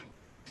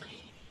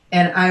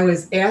 And I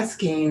was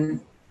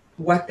asking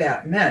what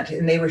that meant.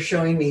 And they were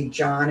showing me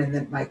John and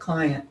then my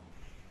client.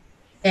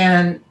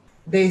 And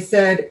they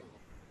said,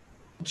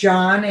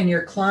 John and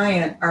your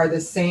client are the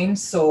same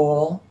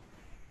soul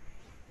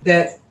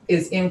that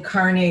is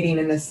incarnating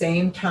in the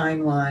same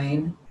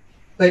timeline,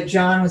 but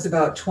John was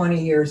about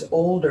 20 years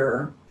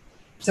older.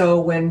 So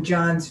when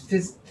John's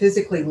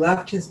physically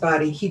left his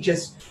body, he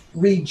just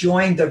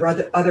rejoined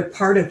the other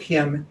part of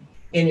him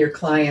in your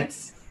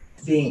client's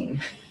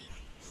being.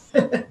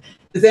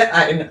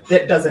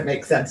 That doesn't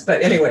make sense,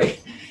 but anyway.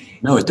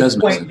 No, it does.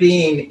 The point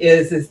being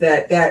is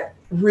that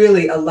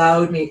really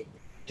allowed me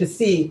to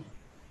see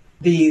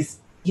these,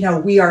 you know,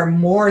 we are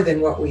more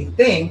than what we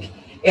think.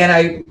 And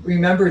I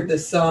remembered the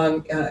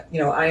song,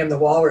 you know, I am the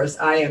walrus,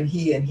 I am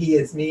he, and he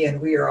is me,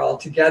 and we are all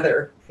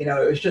together. You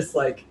know, it was just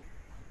like,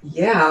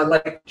 yeah,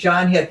 like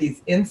John had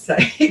these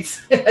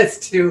insights as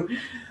to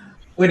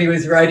when he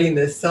was writing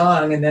this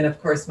song. And then, of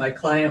course, my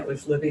client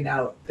was living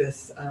out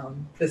this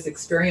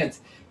experience.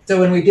 So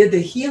when we did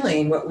the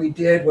healing, what we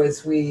did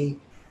was we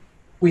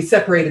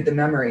separated the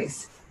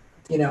memories,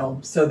 you know,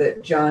 so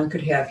that John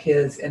could have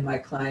his and my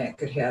client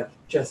could have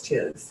just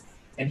his,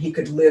 and he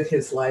could live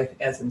his life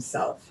as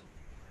himself.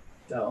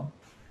 So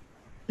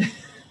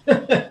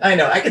I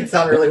know I can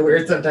sound really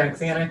weird sometimes,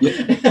 can't I?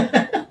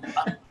 Yeah.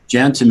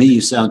 Jan, to me,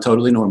 you sound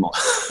totally normal.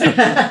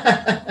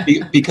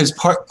 Because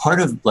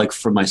part of, like,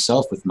 for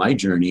myself with my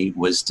journey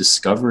was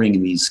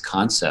discovering these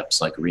concepts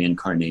like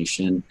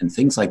reincarnation and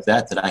things like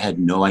that I had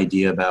no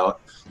idea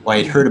about. Well,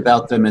 I had heard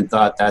about them and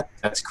thought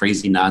that's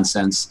crazy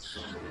nonsense,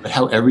 but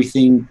how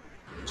everything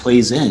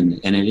plays in,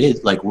 and it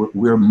is like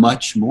we're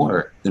much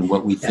more than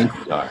what we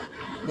think we are.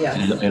 Yeah.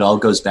 And it all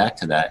goes back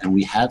to that. And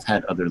we have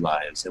had other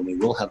lives, and we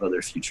will have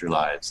other future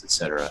lives,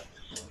 etc.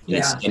 Yeah.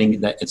 It's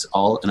getting that, it's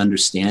all an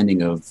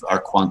understanding of our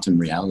quantum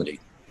reality.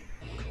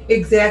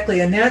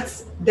 Exactly. And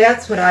that's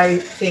what I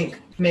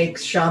think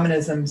makes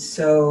shamanism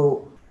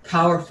so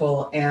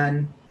powerful,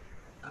 and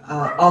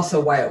also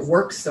why it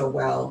works so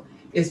well,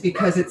 is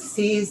because it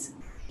sees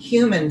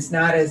humans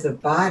not as a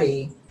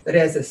body, but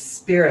as a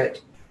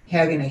spirit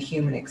having a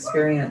human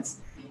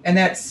experience. And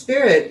that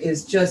spirit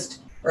is just,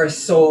 or a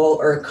soul,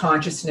 or a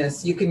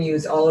consciousness. You can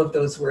use all of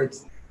those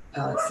words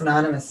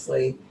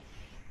synonymously.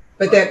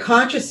 But that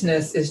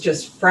consciousness is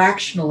just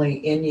fractionally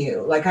in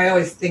you. Like I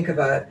always think of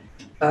a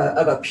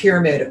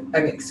pyramid,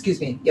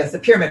 a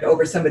pyramid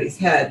over somebody's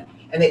head,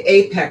 and the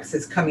apex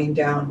is coming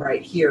down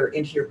right here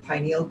into your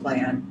pineal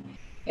gland.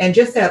 And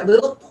just that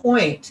little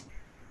point,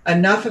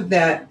 enough of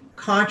that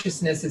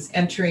consciousness is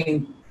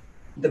entering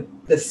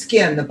the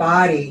skin, the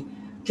body,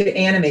 to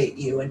animate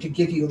you and to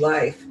give you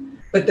life.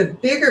 But the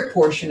bigger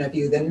portion of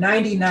you, the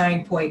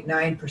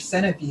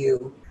 99.9% of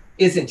you,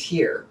 isn't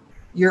here.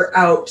 You're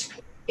out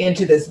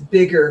into this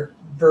bigger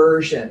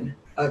version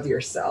of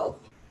yourself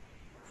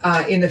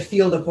in the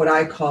field of what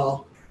I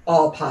call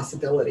all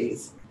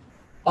possibilities,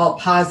 all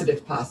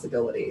positive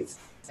possibilities.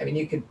 I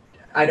mean,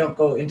 I don't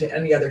go into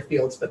any other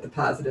fields but the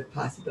positive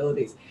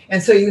possibilities.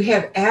 And so you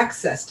have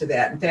access to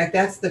that. In fact,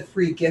 that's the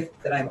free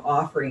gift that I'm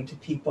offering to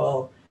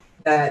people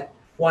that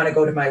want to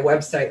go to my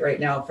website right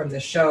now from the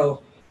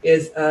show.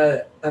 is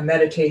a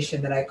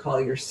meditation that I call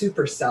your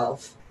super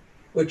self,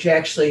 which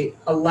actually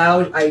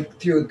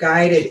through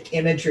guided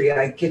imagery,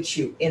 I get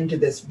you into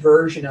this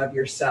version of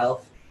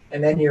yourself.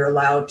 And then you're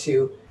allowed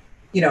to,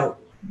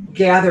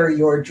 gather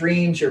your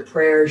dreams, your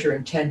prayers, your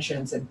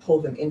intentions, and pull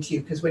them into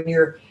you. Because when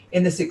you're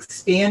in this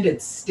expanded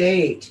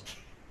state,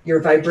 your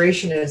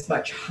vibration is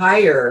much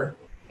higher.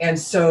 And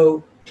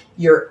so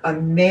you're a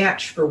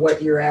match for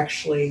what you're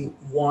actually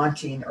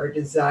wanting or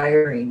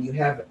desiring. You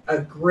have a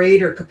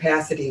greater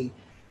capacity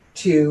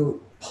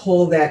to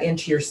pull that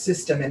into your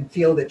system and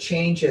feel the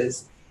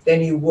changes than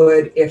you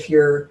would if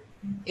you're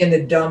in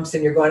the dumps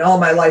and you're going, oh,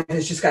 my life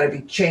has just got to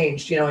be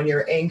changed, and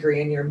you're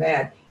angry and you're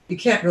mad. You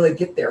can't really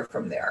get there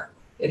from there.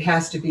 It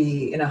has to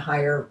be in a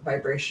higher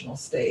vibrational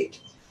state.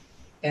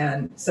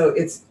 And so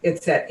it's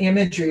that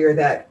imagery or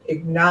that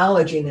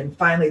acknowledging and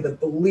finally the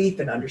belief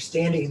and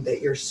understanding that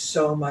you're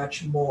so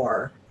much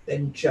more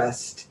than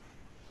just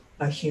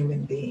a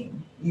human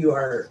being. You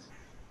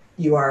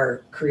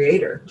are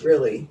creator,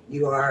 really.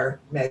 You are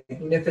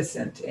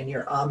magnificent and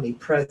you're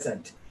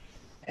omnipresent.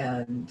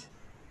 And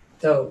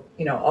so,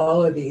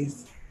 all of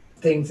these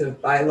things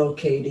of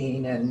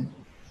bilocating and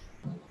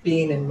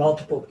being in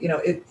multiple,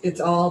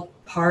 it's all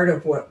part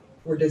of what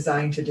we're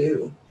designed to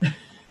do.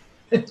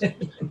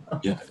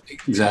 Yeah,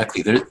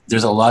 exactly.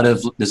 There's a lot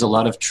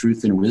of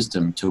truth and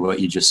wisdom to what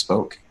you just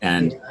spoke.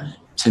 And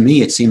to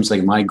me, it seems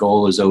like my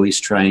goal is always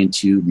trying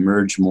to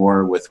merge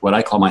more with what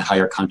I call my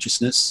higher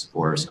consciousness,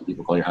 or some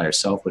people call your higher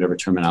self, whatever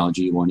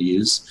terminology you want to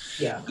use.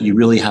 Yeah. You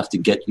really have to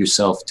get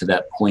yourself to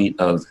that point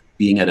of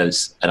being at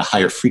a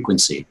higher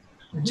frequency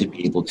to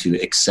be able to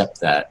accept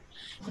that.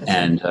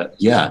 And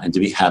and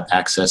to have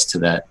access to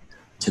that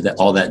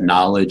all that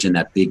knowledge and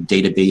that big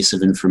database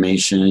of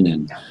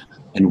information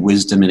and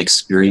wisdom and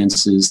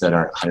experiences that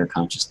our higher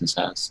consciousness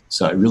has.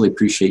 So I really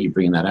appreciate you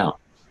bringing that out.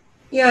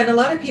 Yeah, and a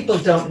lot of people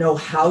don't know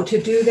how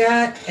to do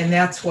that, and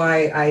that's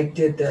why I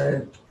did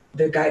the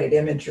guided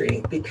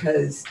imagery,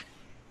 because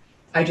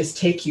I just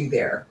take you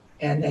there,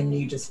 and then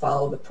you just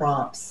follow the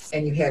prompts,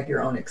 and you have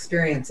your own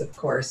experience, of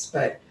course.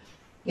 But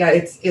yeah,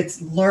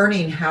 it's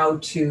learning how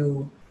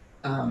to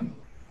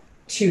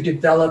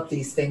develop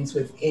these things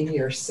within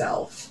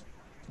yourself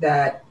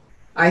that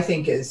I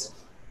think is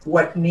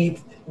what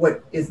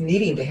is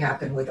needing to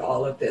happen with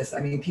all of this. I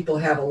mean, people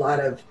have a lot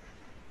of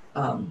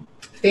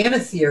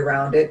fantasy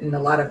around it and a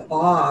lot of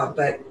awe,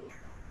 but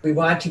we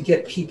want to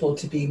get people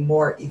to be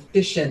more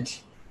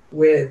efficient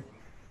with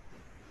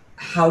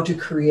how to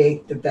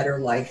create the better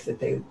life that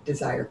they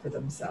desire for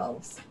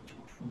themselves.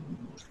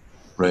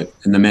 Right.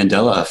 And the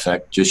Mandela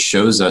effect just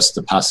shows us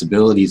the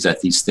possibilities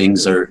that these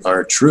things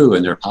are true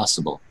and they're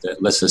possible.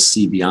 That lets us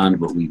see beyond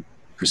what we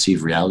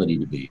perceive reality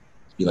to be.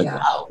 Be like,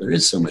 wow, there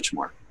is so much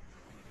more.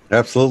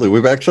 Absolutely.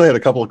 We've actually had a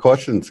couple of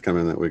questions come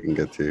in that we can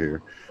get to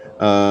here.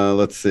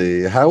 Let's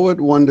see. How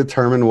would one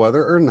determine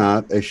whether or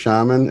not a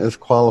shaman is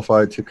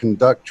qualified to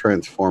conduct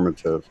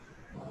transformative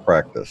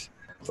practice?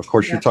 Of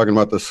course, you're talking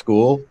about the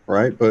school,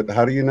 right? But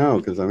how do you know?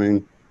 Because, I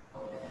mean...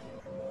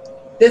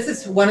 This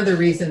is one of the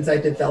reasons I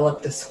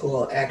developed the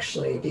school,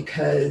 actually,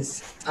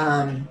 because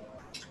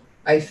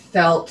I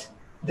felt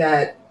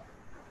that,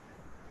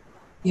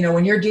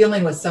 when you're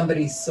dealing with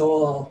somebody's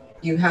soul,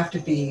 you have to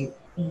be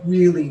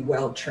really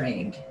well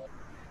trained.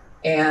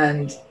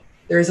 And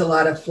there's a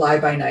lot of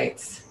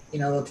fly-by-nights.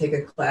 They'll take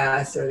a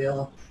class or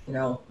they'll,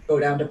 go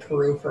down to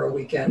Peru for a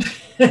weekend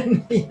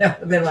and, they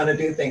want to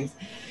do things.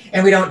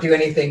 And we don't do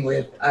anything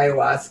with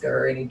ayahuasca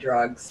or any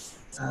drugs.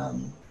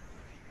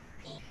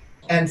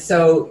 And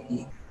so,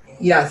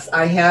 yes,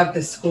 I have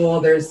the school.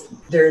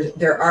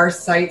 There are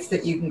sites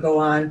that you can go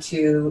on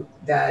to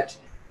that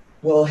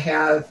will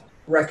have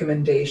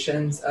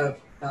recommendations of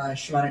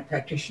shamanic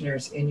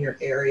practitioners in your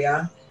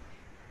area.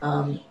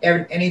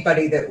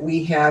 Anybody that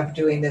we have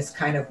doing this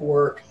kind of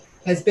work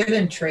has been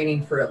in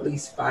training for at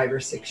least 5 or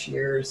 6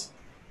 years.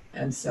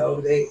 And so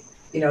they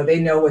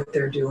know what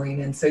they're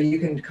doing. And so you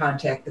can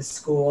contact the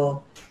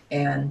school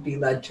and be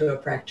led to a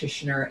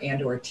practitioner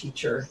and or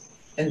teacher.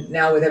 And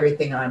now with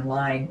everything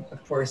online,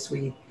 of course,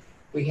 we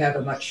have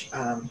a much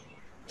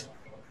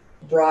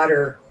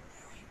broader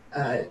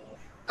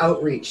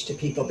outreach to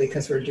people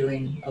because we're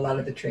doing a lot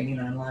of the training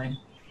online.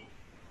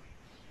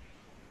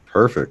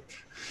 Perfect.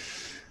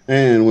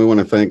 And we want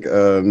to thank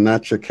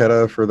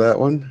Nachiketa for that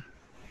one.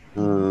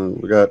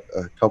 We got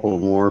a couple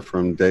more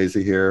from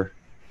Daisy here.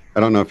 I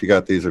don't know if you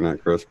got these or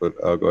not, Chris, but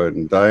I'll go ahead.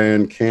 And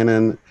Diane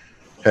Cannon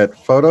had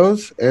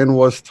photos and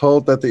was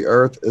told that the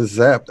earth is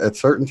zapped at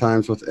certain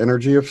times with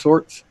energy of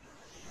sorts.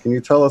 Can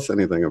you tell us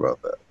anything about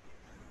that?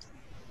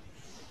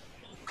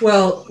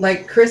 Well,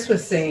 like Chris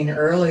was saying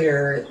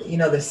earlier,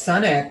 the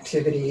sun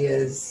activity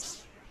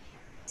is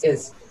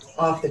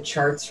off the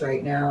charts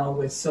right now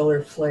with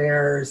solar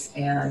flares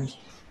and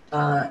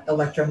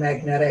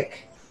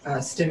electromagnetic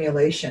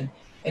stimulation.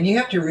 And you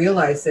have to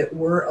realize that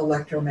we're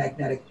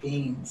electromagnetic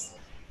beings.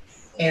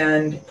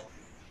 And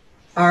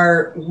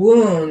our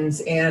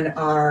wounds and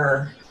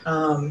our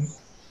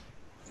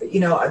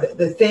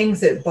the things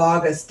that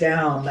bog us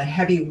down, the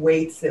heavy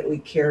weights that we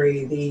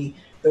carry, the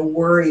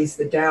worries,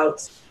 the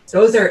doubts,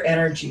 those are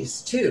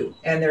energies too,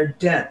 and they're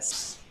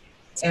dense.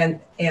 And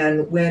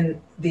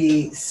when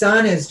the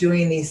sun is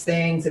doing these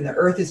things and the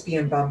earth is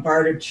being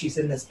bombarded, she's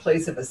in this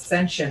place of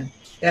ascension.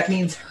 That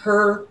means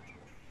her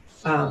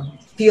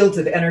fields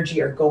of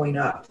energy are going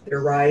up,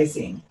 they're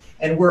rising.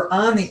 And we're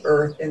on the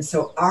earth, and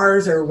so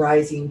ours are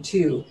rising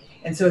too.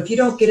 And so if you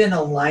don't get in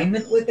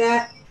alignment with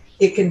that,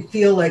 it can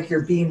feel like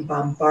you're being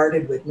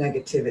bombarded with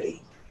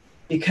negativity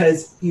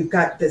because you've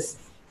got this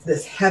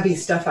heavy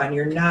stuff on.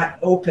 You're not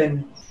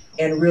open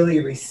and really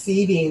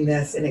receiving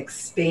this and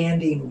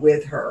expanding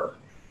with her.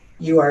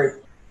 You're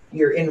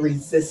in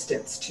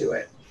resistance to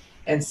it.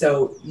 And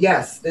so,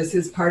 yes, this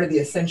is part of the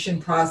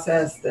ascension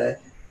process, the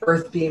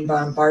earth being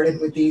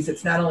bombarded with these.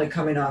 It's not only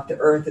coming off the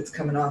earth, it's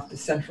coming off the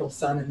central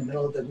sun in the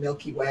middle of the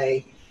Milky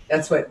Way.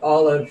 That's what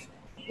all of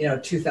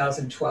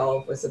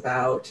 2012 was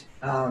about.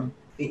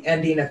 The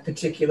ending of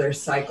particular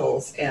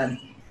cycles and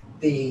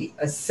the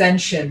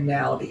ascension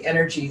now, the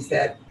energies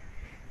that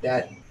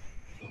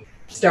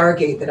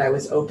Stargate that I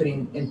was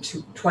opening in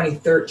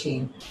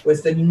 2013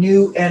 was the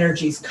new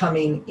energies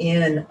coming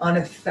in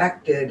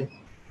unaffected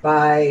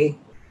by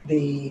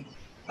the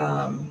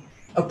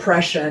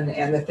oppression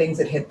and the things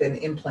that had been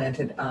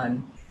implanted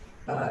on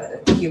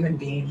human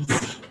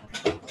beings.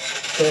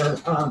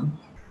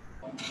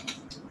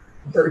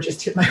 Bird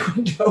just hit my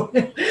window.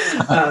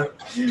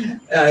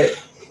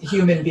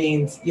 Human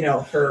beings,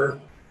 for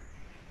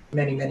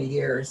many, many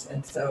years.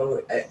 And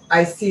so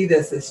I see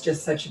this as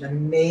just such an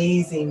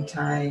amazing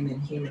time in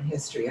human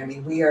history. I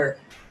mean,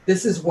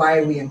 this is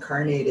why we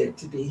incarnated,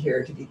 to be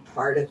here, to be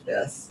part of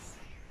this.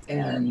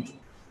 And,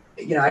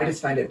 I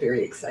just find it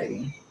very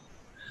exciting.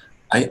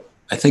 I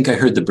think I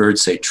heard the bird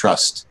say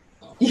trust.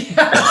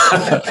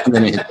 Yeah.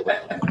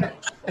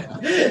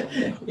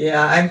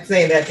 Yeah, I'm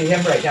saying that to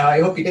him right now. I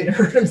hope he didn't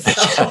hurt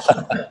himself.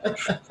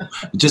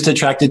 Just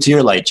attracted to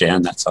your light,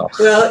 Jan, that's all.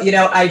 Well,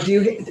 I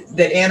do.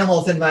 The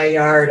animals in my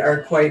yard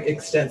are quite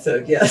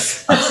extensive,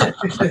 yes.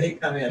 They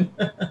come in.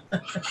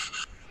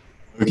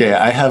 Okay,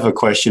 I have a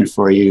question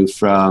for you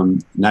from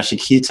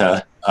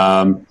Nashikita.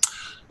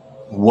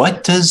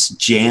 What does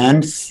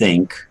Jan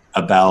think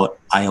about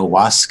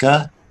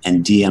ayahuasca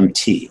and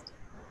DMT?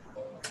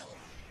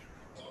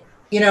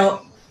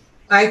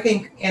 I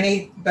think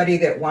anybody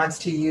that wants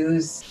to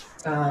use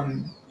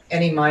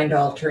any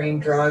mind-altering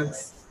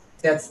drugs,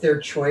 that's their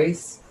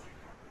choice.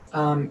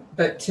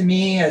 But to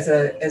me, as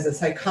a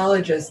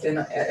psychologist and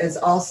as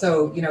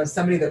also,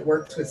 somebody that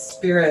works with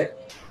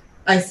spirit,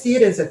 I see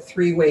it as a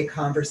three-way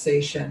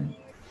conversation.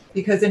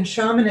 Because in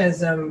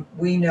shamanism,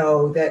 we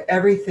know that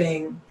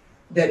everything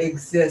that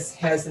exists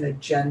has an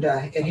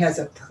agenda. It has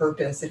a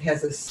purpose. It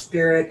has a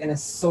spirit and a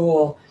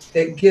soul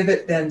that give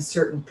it then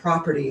certain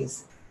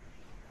properties.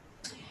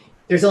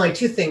 There's only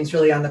two things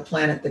really on the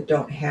planet that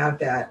don't have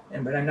that,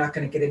 but I'm not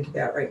going to get into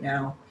that right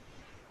now.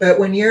 But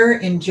when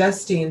you're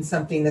ingesting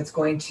something that's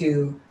going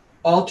to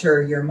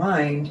alter your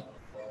mind,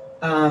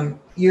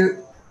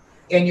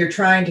 you're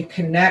trying to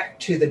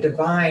connect to the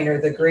divine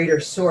or the greater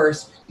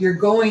source, you're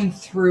going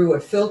through a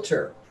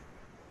filter.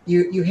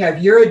 You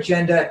have your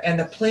agenda and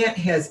the plant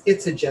has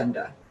its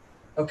agenda.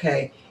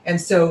 Okay. And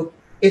so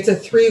it's a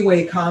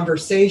three-way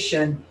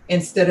conversation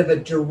instead of a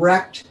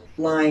direct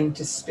line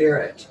to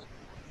spirit.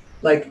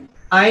 Like,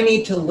 I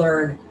need to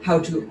learn how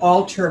to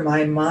alter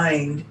my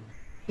mind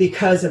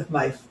because of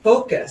my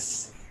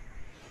focus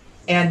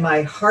and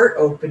my heart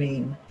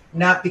opening,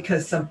 not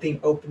because something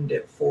opened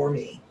it for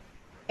me.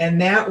 And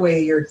that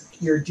way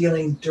you're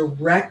dealing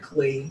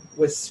directly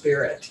with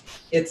spirit.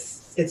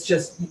 It's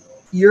just,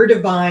 you're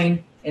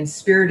divine and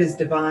spirit is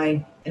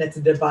divine, and it's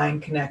a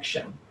divine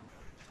connection.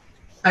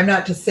 I'm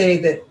not to say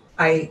that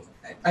I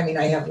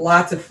have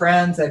lots of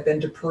friends. I've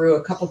been to Peru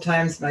a couple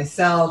times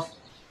myself.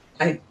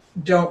 I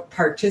don't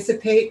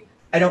participate.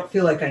 I don't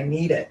feel like I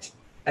need it.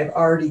 I've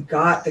already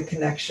got the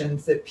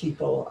connections that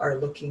people are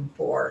looking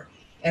for.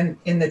 And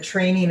in the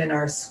training in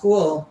our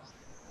school,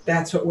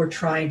 that's what we're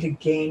trying to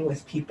gain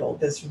with people,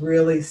 this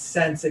really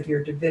sense of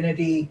your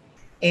divinity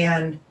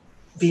and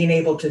being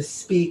able to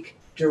speak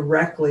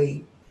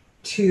directly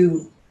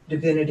to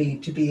divinity,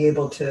 to be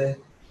able to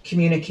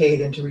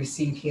communicate and to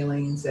receive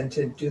healings and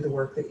to do the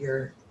work that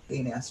you're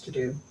being asked to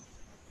do.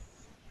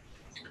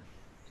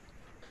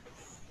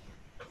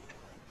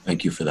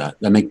 Thank you for that.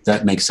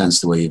 That makes sense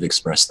the way you've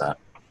expressed that.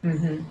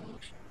 Mm-hmm.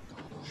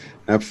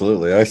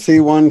 Absolutely. I see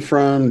one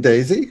from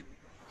Daisy.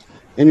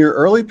 In your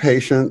early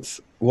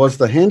patients, was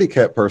the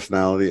handicapped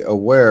personality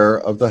aware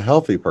of the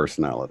healthy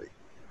personality?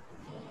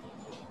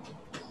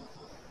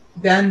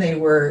 Then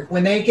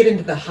when they get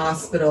into the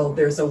hospital,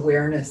 there's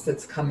awareness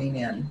that's coming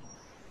in.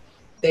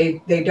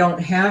 They don't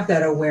have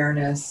that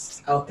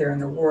awareness out there in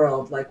the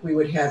world. Like we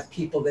would have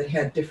people that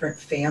had different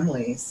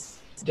families,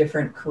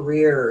 different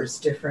careers,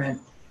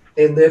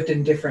 they lived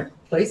in different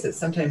places,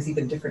 sometimes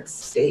even different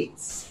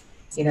states,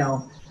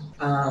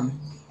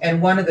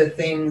 and one of the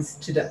things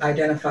to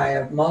identify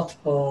of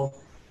multiple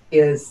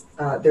is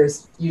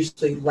there's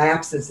usually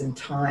lapses in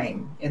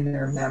time in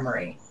their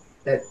memory.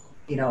 that,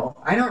 you know,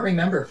 I don't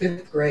remember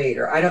 5th grade,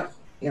 or I don't,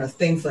 you know,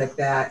 things like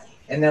that.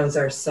 And those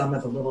are some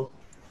of the little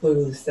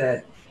clues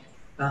that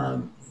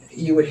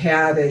you would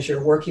have as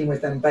you're working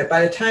with them. But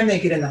by the time they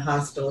get in the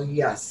hospital,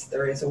 yes,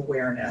 there is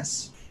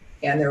awareness,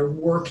 and they're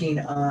working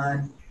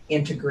on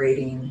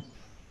integrating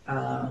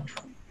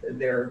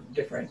their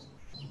different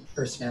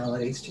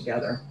personalities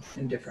together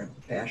in different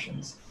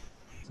fashions.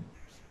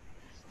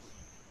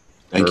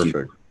 Thank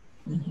Perfect.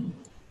 you. Mm-hmm.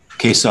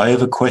 Okay, so I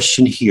have a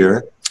question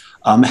here.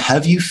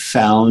 Have you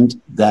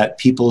found that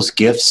people's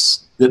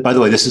gifts, by the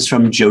way, this is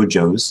from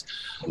JoJo's,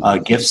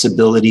 gifts,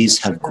 abilities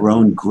have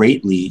grown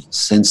greatly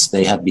since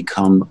they have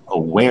become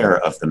aware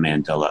of the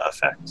Mandela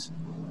effect?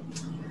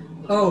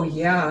 Oh,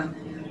 yeah.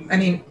 I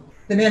mean,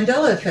 the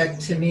Mandela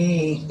effect to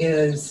me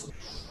is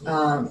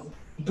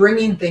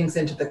bringing things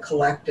into the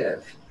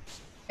collective.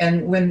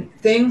 And when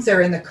things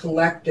are in the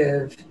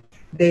collective,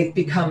 they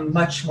become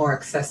much more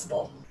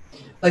accessible.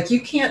 Like,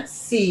 you can't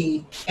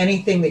see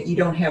anything that you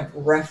don't have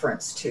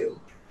reference to,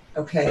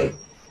 okay?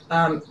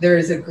 There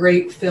is a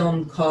great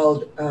film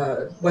called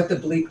What the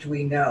Bleep Do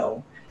We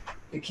Know?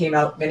 It came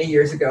out many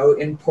years ago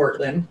in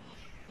Portland.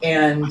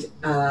 And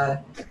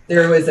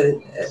there was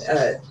an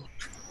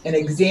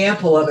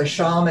example of a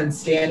shaman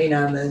standing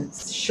on the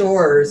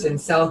shores in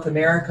South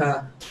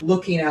America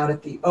looking out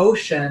at the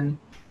ocean,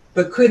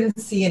 but couldn't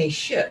see any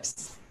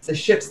ships, the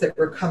ships that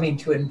were coming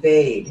to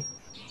invade.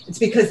 It's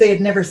because they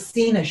had never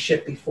seen a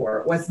ship before.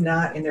 It was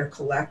not in their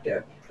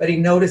collective, but he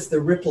noticed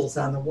the ripples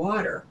on the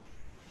water.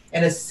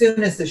 And as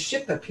soon as the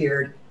ship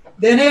appeared,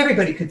 then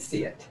everybody could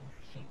see it.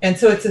 And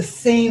so it's the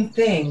same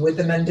thing with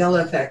the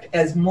Mandela effect.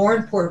 As more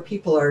and more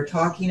people are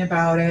talking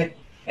about it,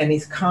 and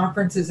these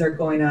conferences are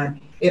going on,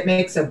 it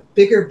makes a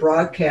bigger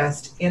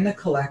broadcast in the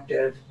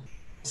collective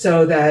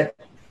so that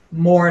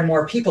more and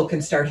more people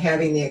can start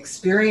having the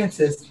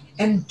experiences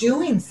and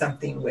doing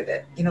something with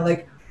it. You know,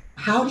 like,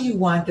 how do you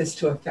want this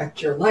to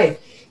affect your life?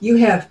 You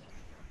have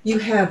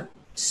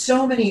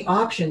so many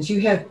options.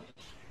 You have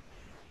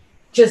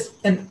just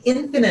an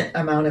infinite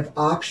amount of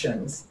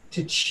options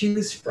to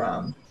choose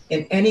from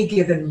in any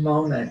given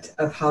moment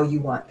of how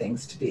you want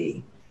things to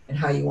be and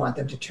how you want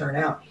them to turn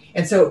out.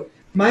 And so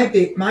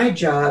my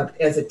job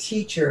as a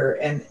teacher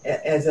and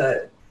as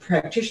a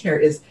practitioner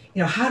is,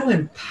 you know, how to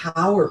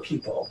empower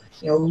people,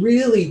 you know,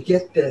 really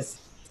get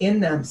this in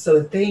them so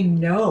that they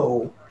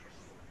know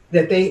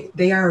that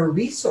they are a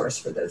resource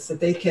for this, that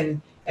they can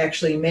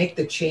actually make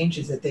the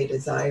changes that they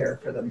desire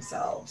for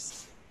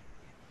themselves.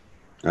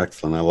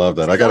 Excellent. I love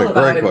that. I got a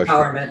great question.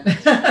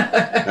 Empowerment.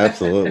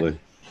 Absolutely.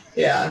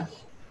 Yeah.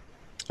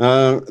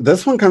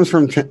 This one comes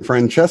from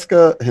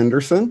Francesca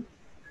Henderson.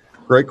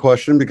 Great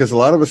question, because a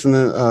lot of us in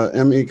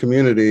the ME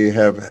community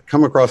have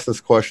come across this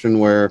question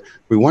where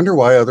we wonder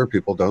why other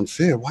people don't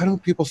see it. Why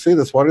don't people see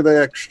this? Why do they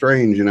act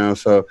strange? You know,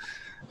 so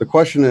the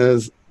question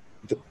is,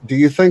 do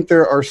you think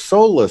there are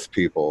soulless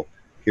people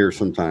here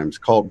sometimes,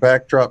 called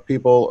backdrop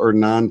people or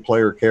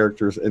non-player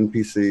characters,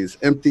 NPCs?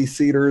 Empty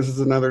seaters is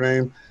another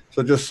name.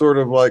 So just sort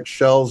of like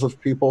shells of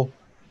people,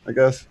 I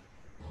guess.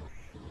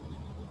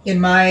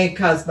 In my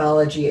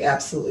cosmology,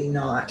 absolutely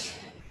not.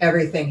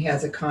 Everything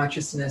has a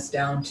consciousness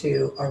down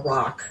to a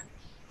rock.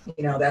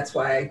 You know, that's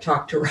why I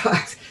talk to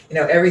rocks. You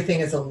know, everything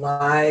is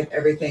alive.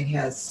 Everything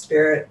has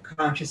spirit,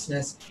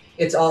 consciousness.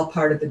 It's all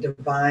part of the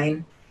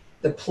divine.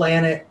 The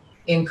planet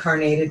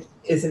incarnated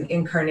is an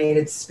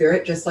incarnated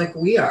spirit, just like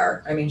we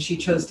are. I mean, she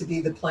chose to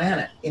be the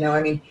planet. You know,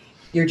 I mean,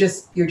 you're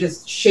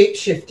just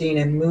shape-shifting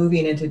and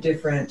moving into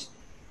different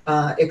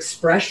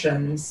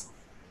expressions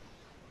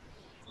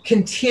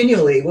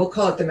continually. We'll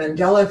call it the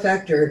Mandela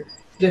effect or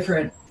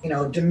different, you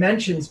know,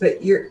 dimensions,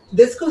 but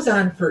this goes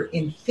on for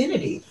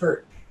infinity,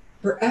 for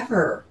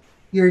forever.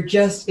 You're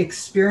just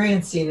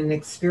experiencing and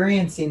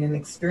experiencing and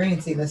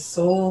experiencing. The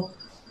soul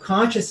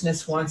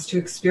consciousness wants to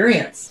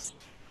experience.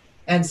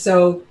 And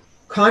so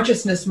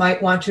consciousness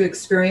might want to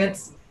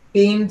experience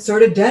being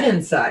sort of dead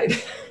inside.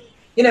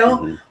 You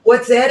know,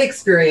 what's that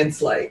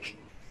experience like?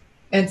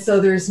 And so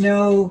there's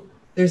no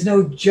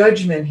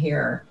judgment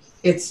here.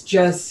 It's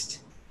just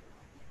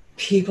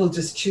people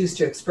just choose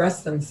to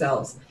express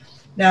themselves.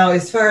 Now,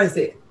 as far as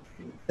the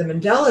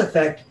Mandela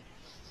effect,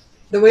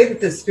 the way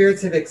that the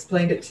spirits have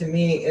explained it to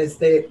me is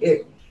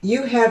that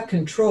you have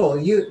control.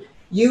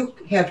 You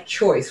have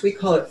choice. We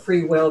call it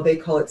free will. They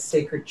call it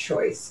sacred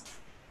choice.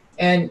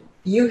 And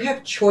you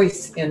have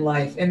choice in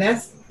life. And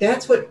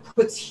that's what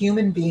puts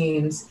human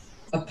beings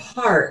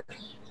apart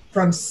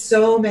from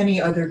so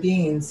many other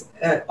beings,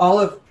 all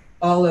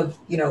of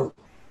you know,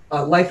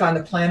 life on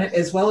the planet,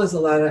 as well as a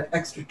lot of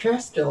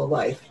extraterrestrial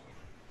life,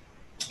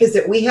 is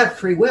that we have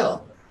free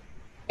will.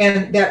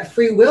 And that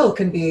free will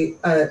can be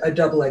a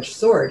double-edged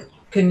sword.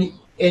 And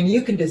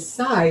you can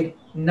decide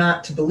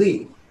not to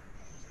believe.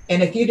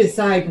 And if you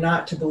decide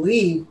not to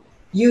believe,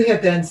 you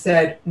have then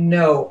said,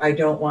 no, I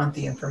don't want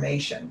the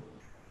information.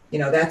 You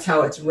know, that's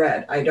how it's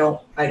read. I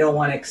don't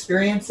want to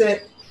experience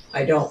it.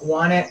 I don't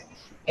want it.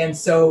 And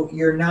so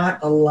you're not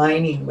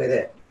aligning with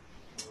it.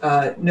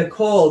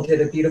 Nicole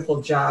did a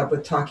beautiful job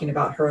with talking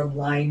about her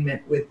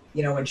alignment with,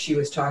 you know, when she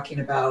was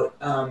talking about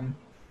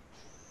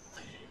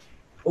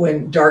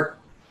when dark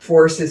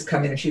forces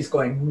come in and she's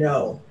going,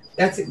 no.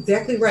 That's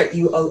exactly right.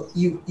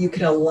 You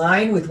can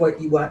align with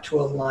what you want to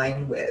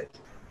align with.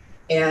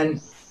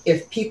 And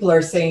if people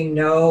are saying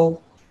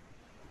no,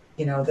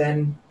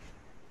 then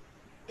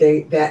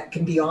that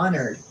can be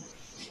honored.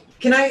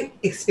 Can I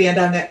expand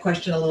on that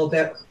question a little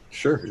bit?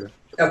 Sure. Yeah.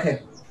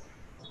 Okay.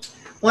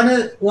 One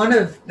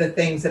of the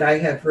things that I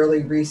have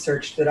really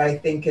researched that I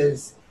think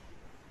is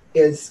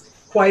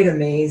quite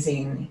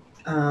amazing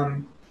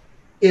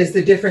is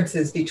the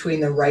differences between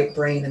the right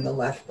brain and the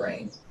left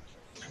brain.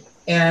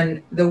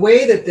 And the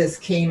way that this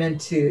came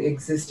into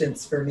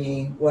existence for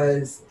me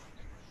was,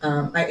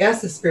 I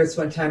asked the spirits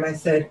one time, I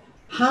said,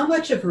 how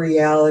much of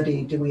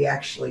reality do we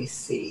actually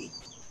see?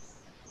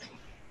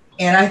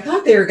 And I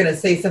thought they were going to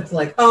say something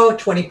like,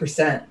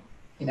 20%,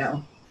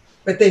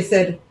 but they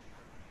said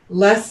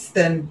less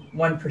than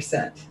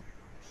 1%.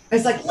 I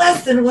was like,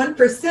 less than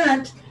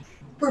 1%?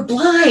 We're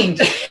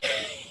blind.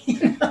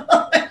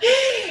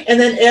 And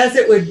then as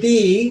it would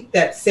be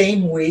that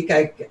same week,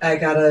 I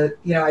got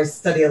I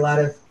study a lot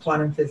of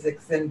quantum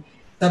physics, and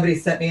somebody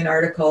sent me an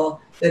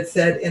article that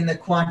said in the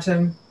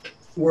quantum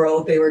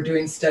world, they were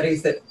doing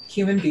studies that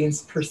human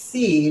beings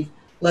perceive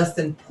less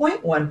than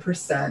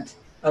 0.1%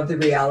 of the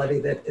reality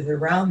that is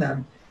around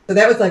them. So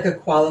that was like a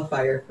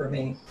qualifier for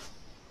me.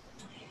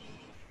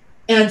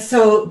 And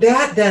so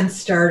that then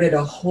started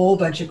a whole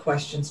bunch of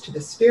questions to the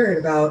spirit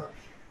about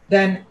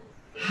then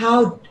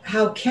how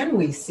can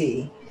we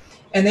see?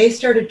 And they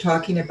started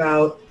talking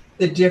about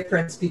the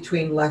difference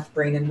between left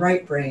brain and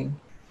right brain.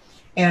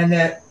 And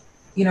that,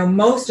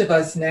 most of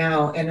us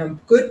now, and a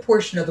good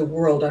portion of the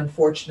world,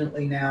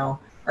 unfortunately now,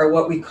 are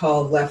what we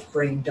call left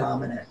brain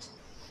dominant.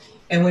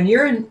 And when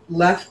you're in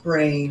left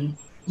brain,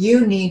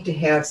 you need to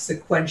have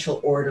sequential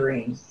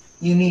ordering.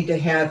 You need to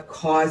have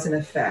cause and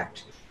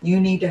effect. You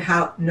need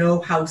to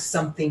know how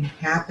something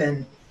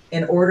happened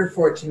in order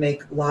for it to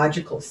make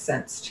logical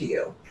sense to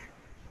you.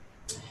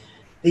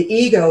 The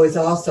ego is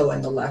also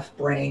in the left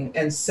brain,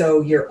 and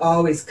so you're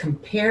always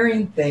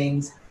comparing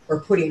things or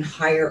putting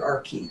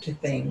hierarchy to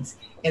things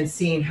and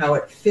seeing how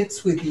it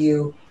fits with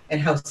you and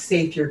how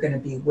safe you're going to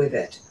be with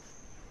it.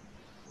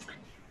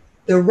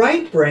 The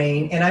right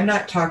brain, and I'm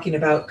not talking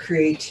about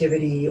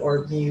creativity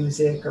or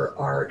music or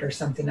art or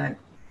something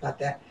about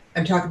that.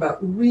 I'm talking about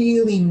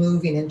really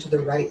moving into the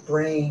right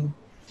brain,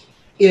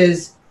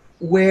 is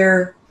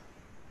where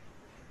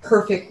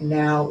perfect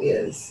now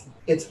is.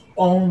 It's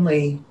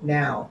only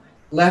now.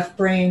 Left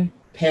brain,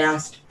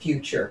 past,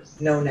 future,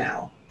 no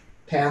now.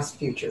 Past,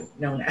 future,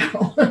 no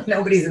now.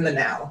 Nobody's in the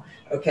now,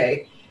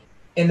 okay?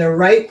 In the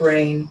right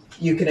brain,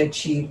 you can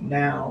achieve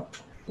now,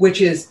 which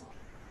is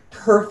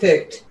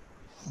perfect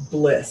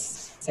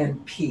bliss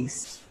and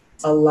peace,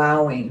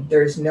 allowing.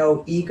 There's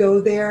no ego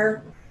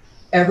there.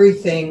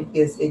 Everything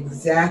is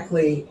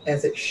exactly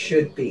as it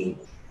should be.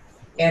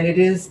 And it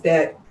is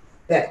that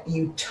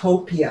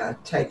utopia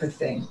type of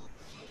thing.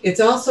 It's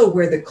also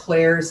where the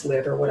clairs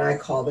live, or what I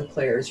call the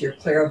clairs. You're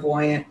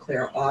clairvoyant,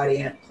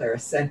 clairaudient,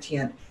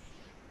 clairsentient.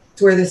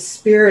 It's where the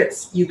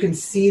spirits, you can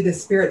see the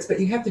spirits, but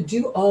you have to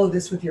do all of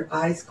this with your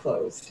eyes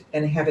closed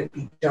and have it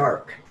be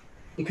dark,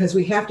 because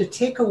we have to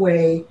take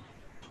away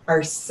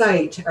our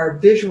sight, our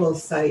visual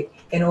sight,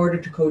 in order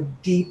to go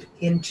deep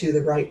into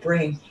the right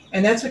brain.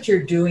 And that's what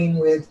you're doing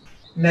with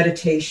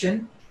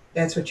meditation.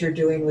 That's what you're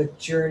doing with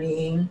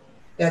journeying.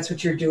 That's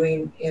what you're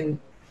doing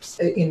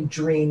in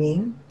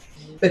dreaming.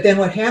 But then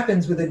what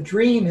happens with a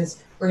dream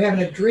is we're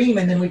having a dream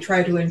and then we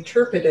try to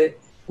interpret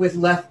it with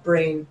left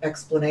brain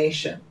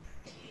explanation.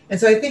 And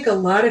so I think a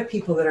lot of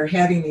people that are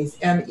having these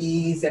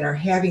MEs and are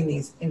having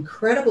these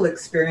incredible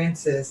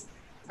experiences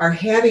are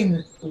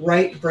having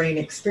right brain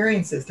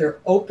experiences. They're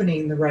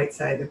opening the right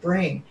side of the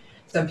brain.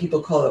 Some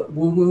people call it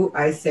woo-woo.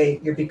 I say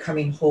you're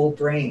becoming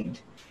whole-brained.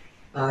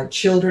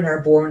 Children are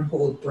born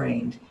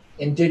whole-brained.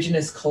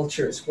 Indigenous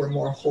cultures were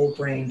more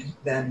whole-brained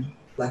than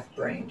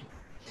left-brained.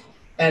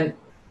 And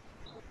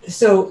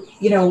so,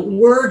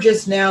 we're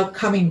just now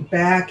coming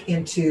back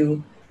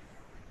into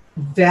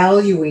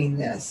valuing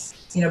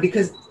this,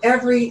 because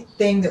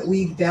everything that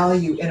we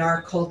value in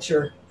our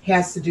culture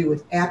has to do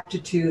with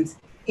aptitudes,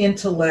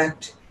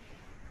 intellect.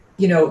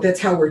 That's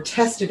how we're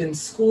tested in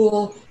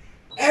school.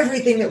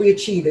 Everything that we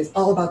achieve is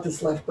all about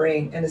this left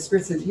brain. And the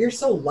spirit says, you're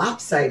so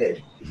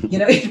lopsided. You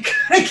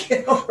gotta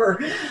get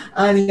over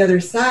on the other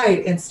side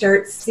and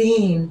start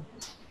seeing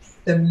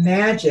the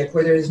magic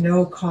where there's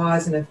no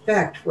cause and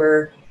effect,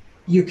 where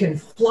you can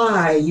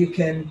fly, you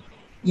can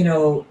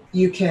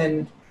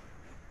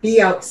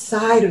be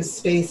outside of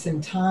space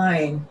and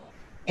time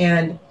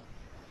and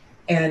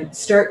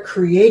start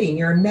creating.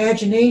 Your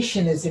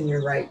imagination is in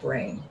your right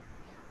brain.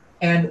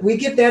 And we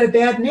give that a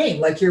bad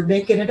name, like you're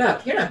making it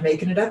up. You're not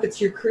making it up,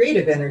 it's your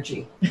creative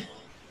energy.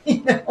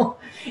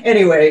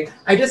 Anyway,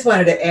 I just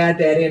wanted to add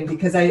that in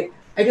because I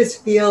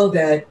just feel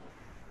that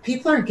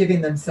people aren't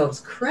giving themselves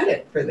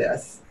credit for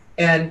this.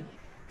 And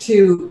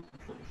to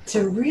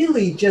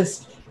really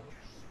just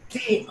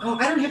say,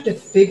 I don't have to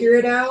figure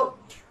it out.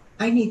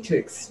 I need to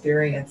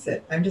experience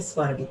it. I just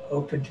want to be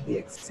open to the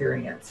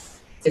experience.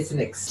 It's an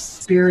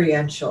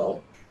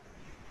experiential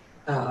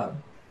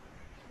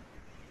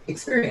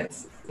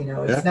experience. You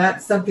know, it's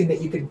not something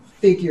that you can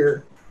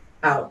figure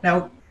out.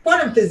 Now,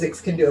 quantum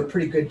physics can do a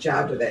pretty good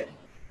job with it,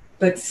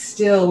 but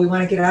still, we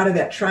want to get out of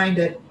that trying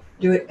to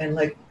do it and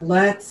like,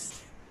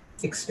 let's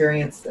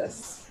experience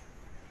this.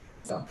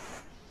 So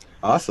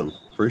awesome.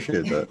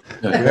 Appreciate that.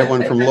 We have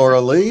one from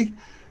Laura Lee.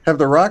 Have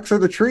the rocks or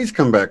the trees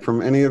come back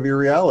from any of your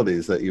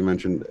realities that you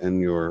mentioned in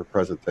your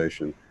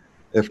presentation?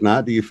 If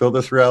not, do you feel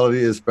this reality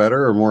is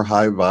better or more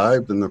high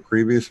vibe than the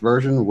previous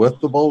version with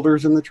the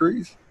boulders and the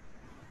trees?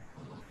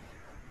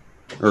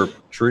 Or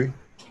tree,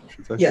 I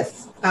should say.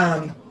 Yes.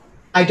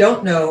 I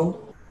don't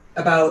know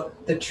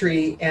about the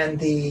tree and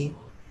the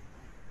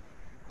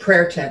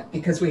prayer tent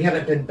because we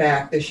haven't been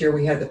back. This year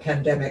we had the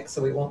pandemic,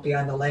 so we won't be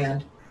on the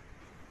land.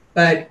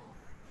 But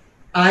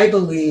I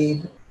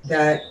believe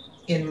that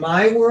in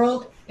my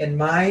world, in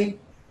my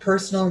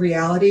personal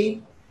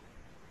reality,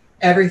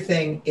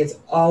 everything is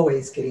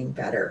always getting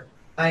better.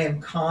 I am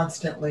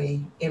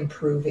constantly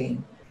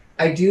improving.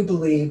 I do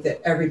believe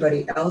that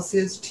everybody else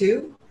is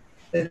too,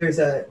 that there's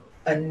a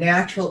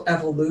natural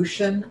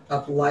evolution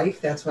of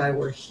life. That's why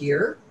we're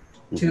here,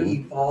 to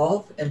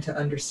evolve and to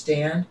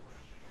understand.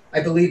 I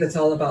believe it's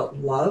all about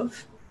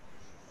love.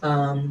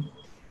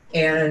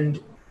 And,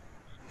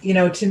 you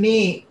know, to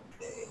me,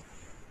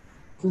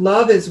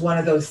 love is one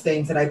of those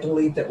things that I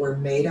believe that we're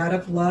made out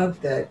of love,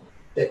 that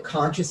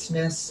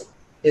consciousness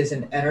is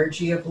an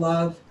energy of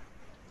love,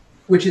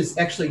 which is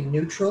actually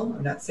neutral.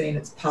 I'm not saying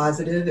it's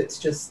positive. It's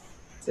just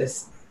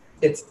this,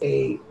 it's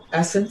a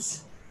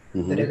essence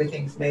that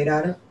everything's made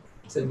out of.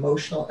 It's an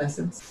emotional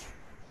essence.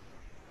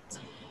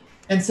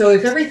 And so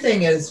if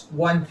everything is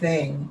one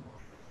thing,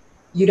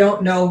 you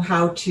don't know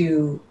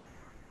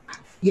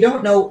you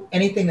don't know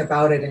anything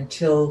about it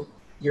until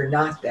you're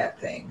not that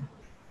thing.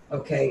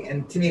 Okay.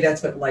 And to me,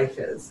 that's what life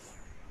is.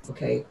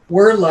 Okay.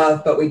 We're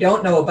love, but we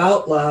don't know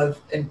about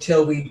love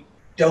until we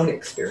don't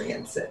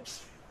experience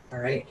it. All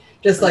right.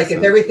 Just like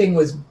if everything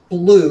was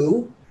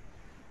blue,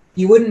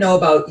 you wouldn't know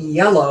about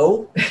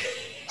yellow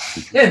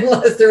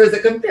unless there was a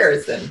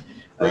comparison.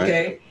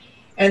 Okay. Right.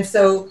 And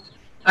so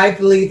I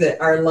believe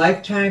that our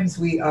lifetimes,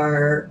 we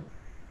are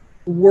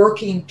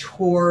working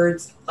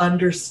towards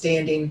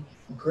understanding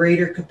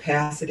greater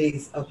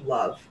capacities of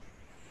love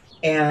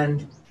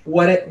and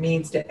what it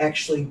means to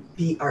actually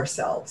be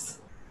ourselves.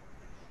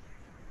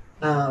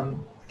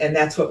 And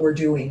that's what we're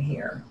doing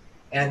here.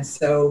 And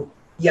so,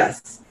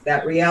 yes,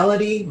 that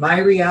reality, my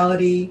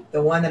reality,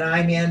 the one that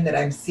I'm in, that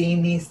I'm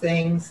seeing these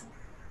things,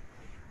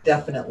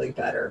 definitely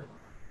better.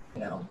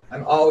 You know,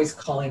 I'm always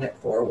calling it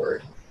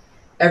forward.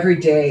 Every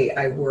day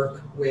I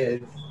work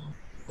with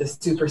the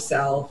super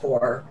self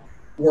or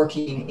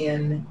working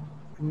in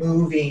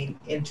moving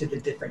into the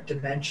different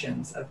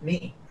dimensions of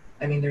me.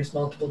 I mean, there's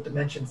multiple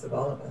dimensions of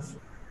all of us.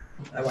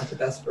 I want the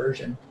best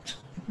version.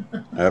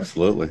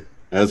 Absolutely.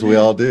 As we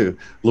all do.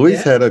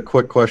 Louise had a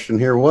quick question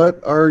here. What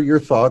are your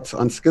thoughts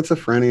on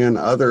schizophrenia and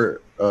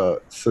other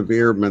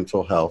severe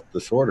mental health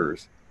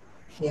disorders?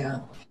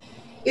 Yeah,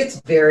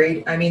 it's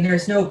varied. I mean,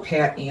 there's no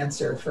pat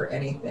answer for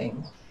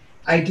anything.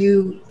 I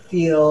do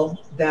feel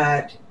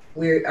that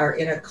we are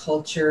in a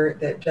culture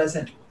that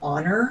doesn't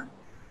honor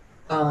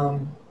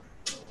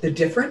the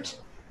different.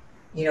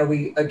 You know,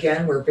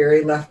 we're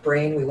very left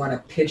brain. We want to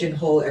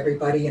pigeonhole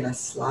everybody in a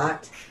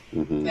slot.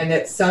 And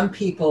that some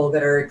people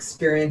that are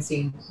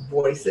experiencing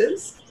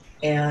voices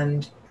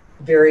and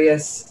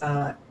various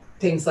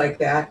things like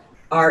that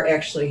are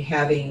actually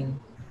having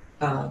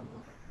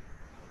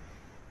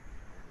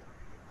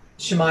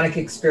shamanic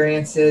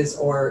experiences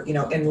or, you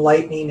know,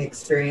 enlightening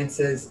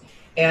experiences.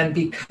 And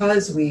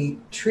because we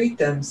treat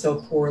them so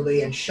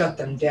poorly and shut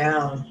them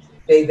down,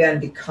 they then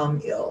become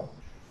ill.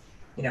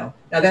 You know,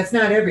 now that's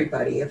not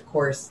everybody, of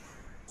course.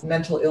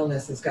 Mental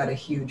illness has got a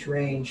huge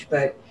range,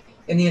 but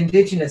in the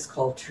indigenous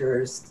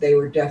cultures, they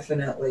were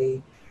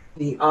definitely,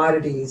 the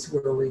oddities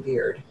were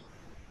revered,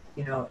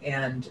 you know,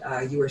 and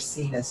you were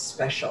seen as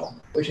special,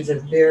 which is a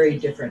very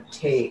different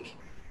take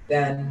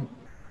than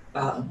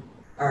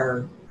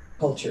our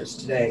cultures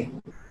today.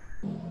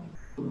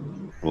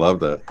 Love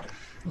that.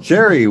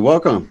 Jerry,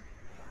 welcome.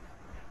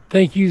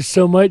 Thank you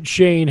so much,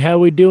 Shane. How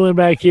we doing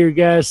back here,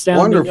 guys?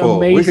 Sounding wonderful.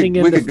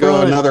 Amazing. We could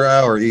go another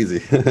hour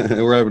easy.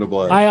 We're having a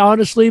blast. I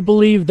honestly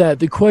believe that.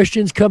 The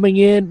questions coming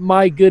in,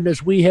 my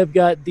goodness, we have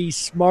got the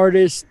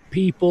smartest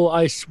people,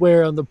 I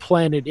swear, on the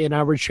planet in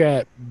our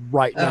chat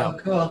right now.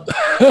 Oh, cool.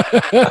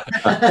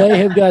 They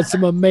have got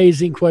some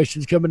amazing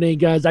questions coming in,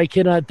 guys. I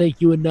cannot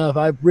thank you enough.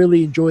 I've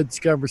really enjoyed this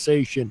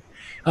conversation.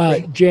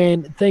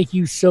 Jan, thank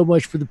you so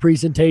much for the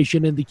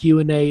presentation and the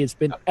Q&A. It's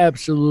been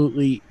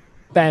absolutely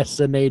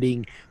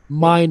fascinating,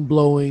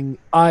 mind-blowing,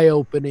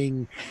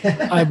 eye-opening.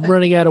 I'm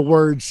running out of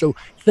words, so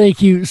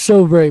thank you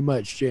so very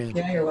much, Jan.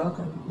 Yeah, you're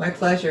welcome. My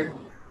pleasure.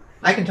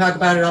 I can talk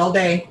about it all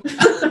day.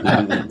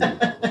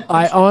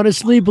 I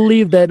honestly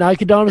believe that, and I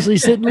could honestly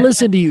sit and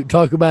listen to you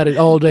talk about it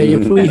all day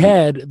if we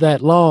had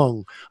that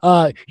long.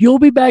 You'll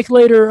be back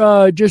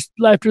later just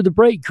after the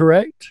break,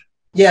 correct?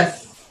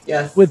 Yes.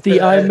 With the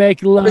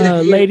IMEC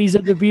ladies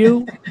at the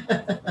View?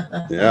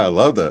 Yeah, I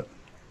love that.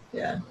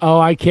 Yeah. Oh,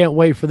 I can't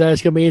wait for that.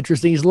 It's going to be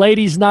interesting. It's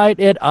ladies'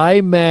 night at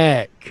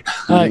IMEC.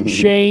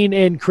 Shane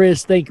and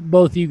Chris, thank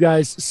both of you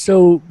guys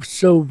so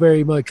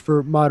very much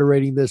for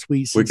moderating this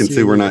week. We can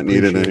see we're not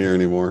needed in here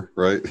anymore,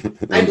 right?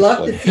 I'd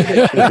love to see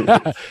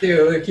this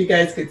too, if you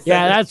guys could.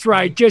 Yeah, that's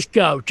right. Just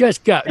go.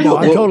 No,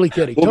 I'm totally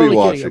kidding. We'll totally be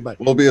watching. Kidding,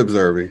 everybody. We'll be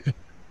observing.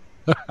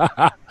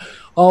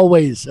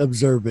 Always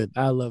observant.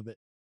 I love it.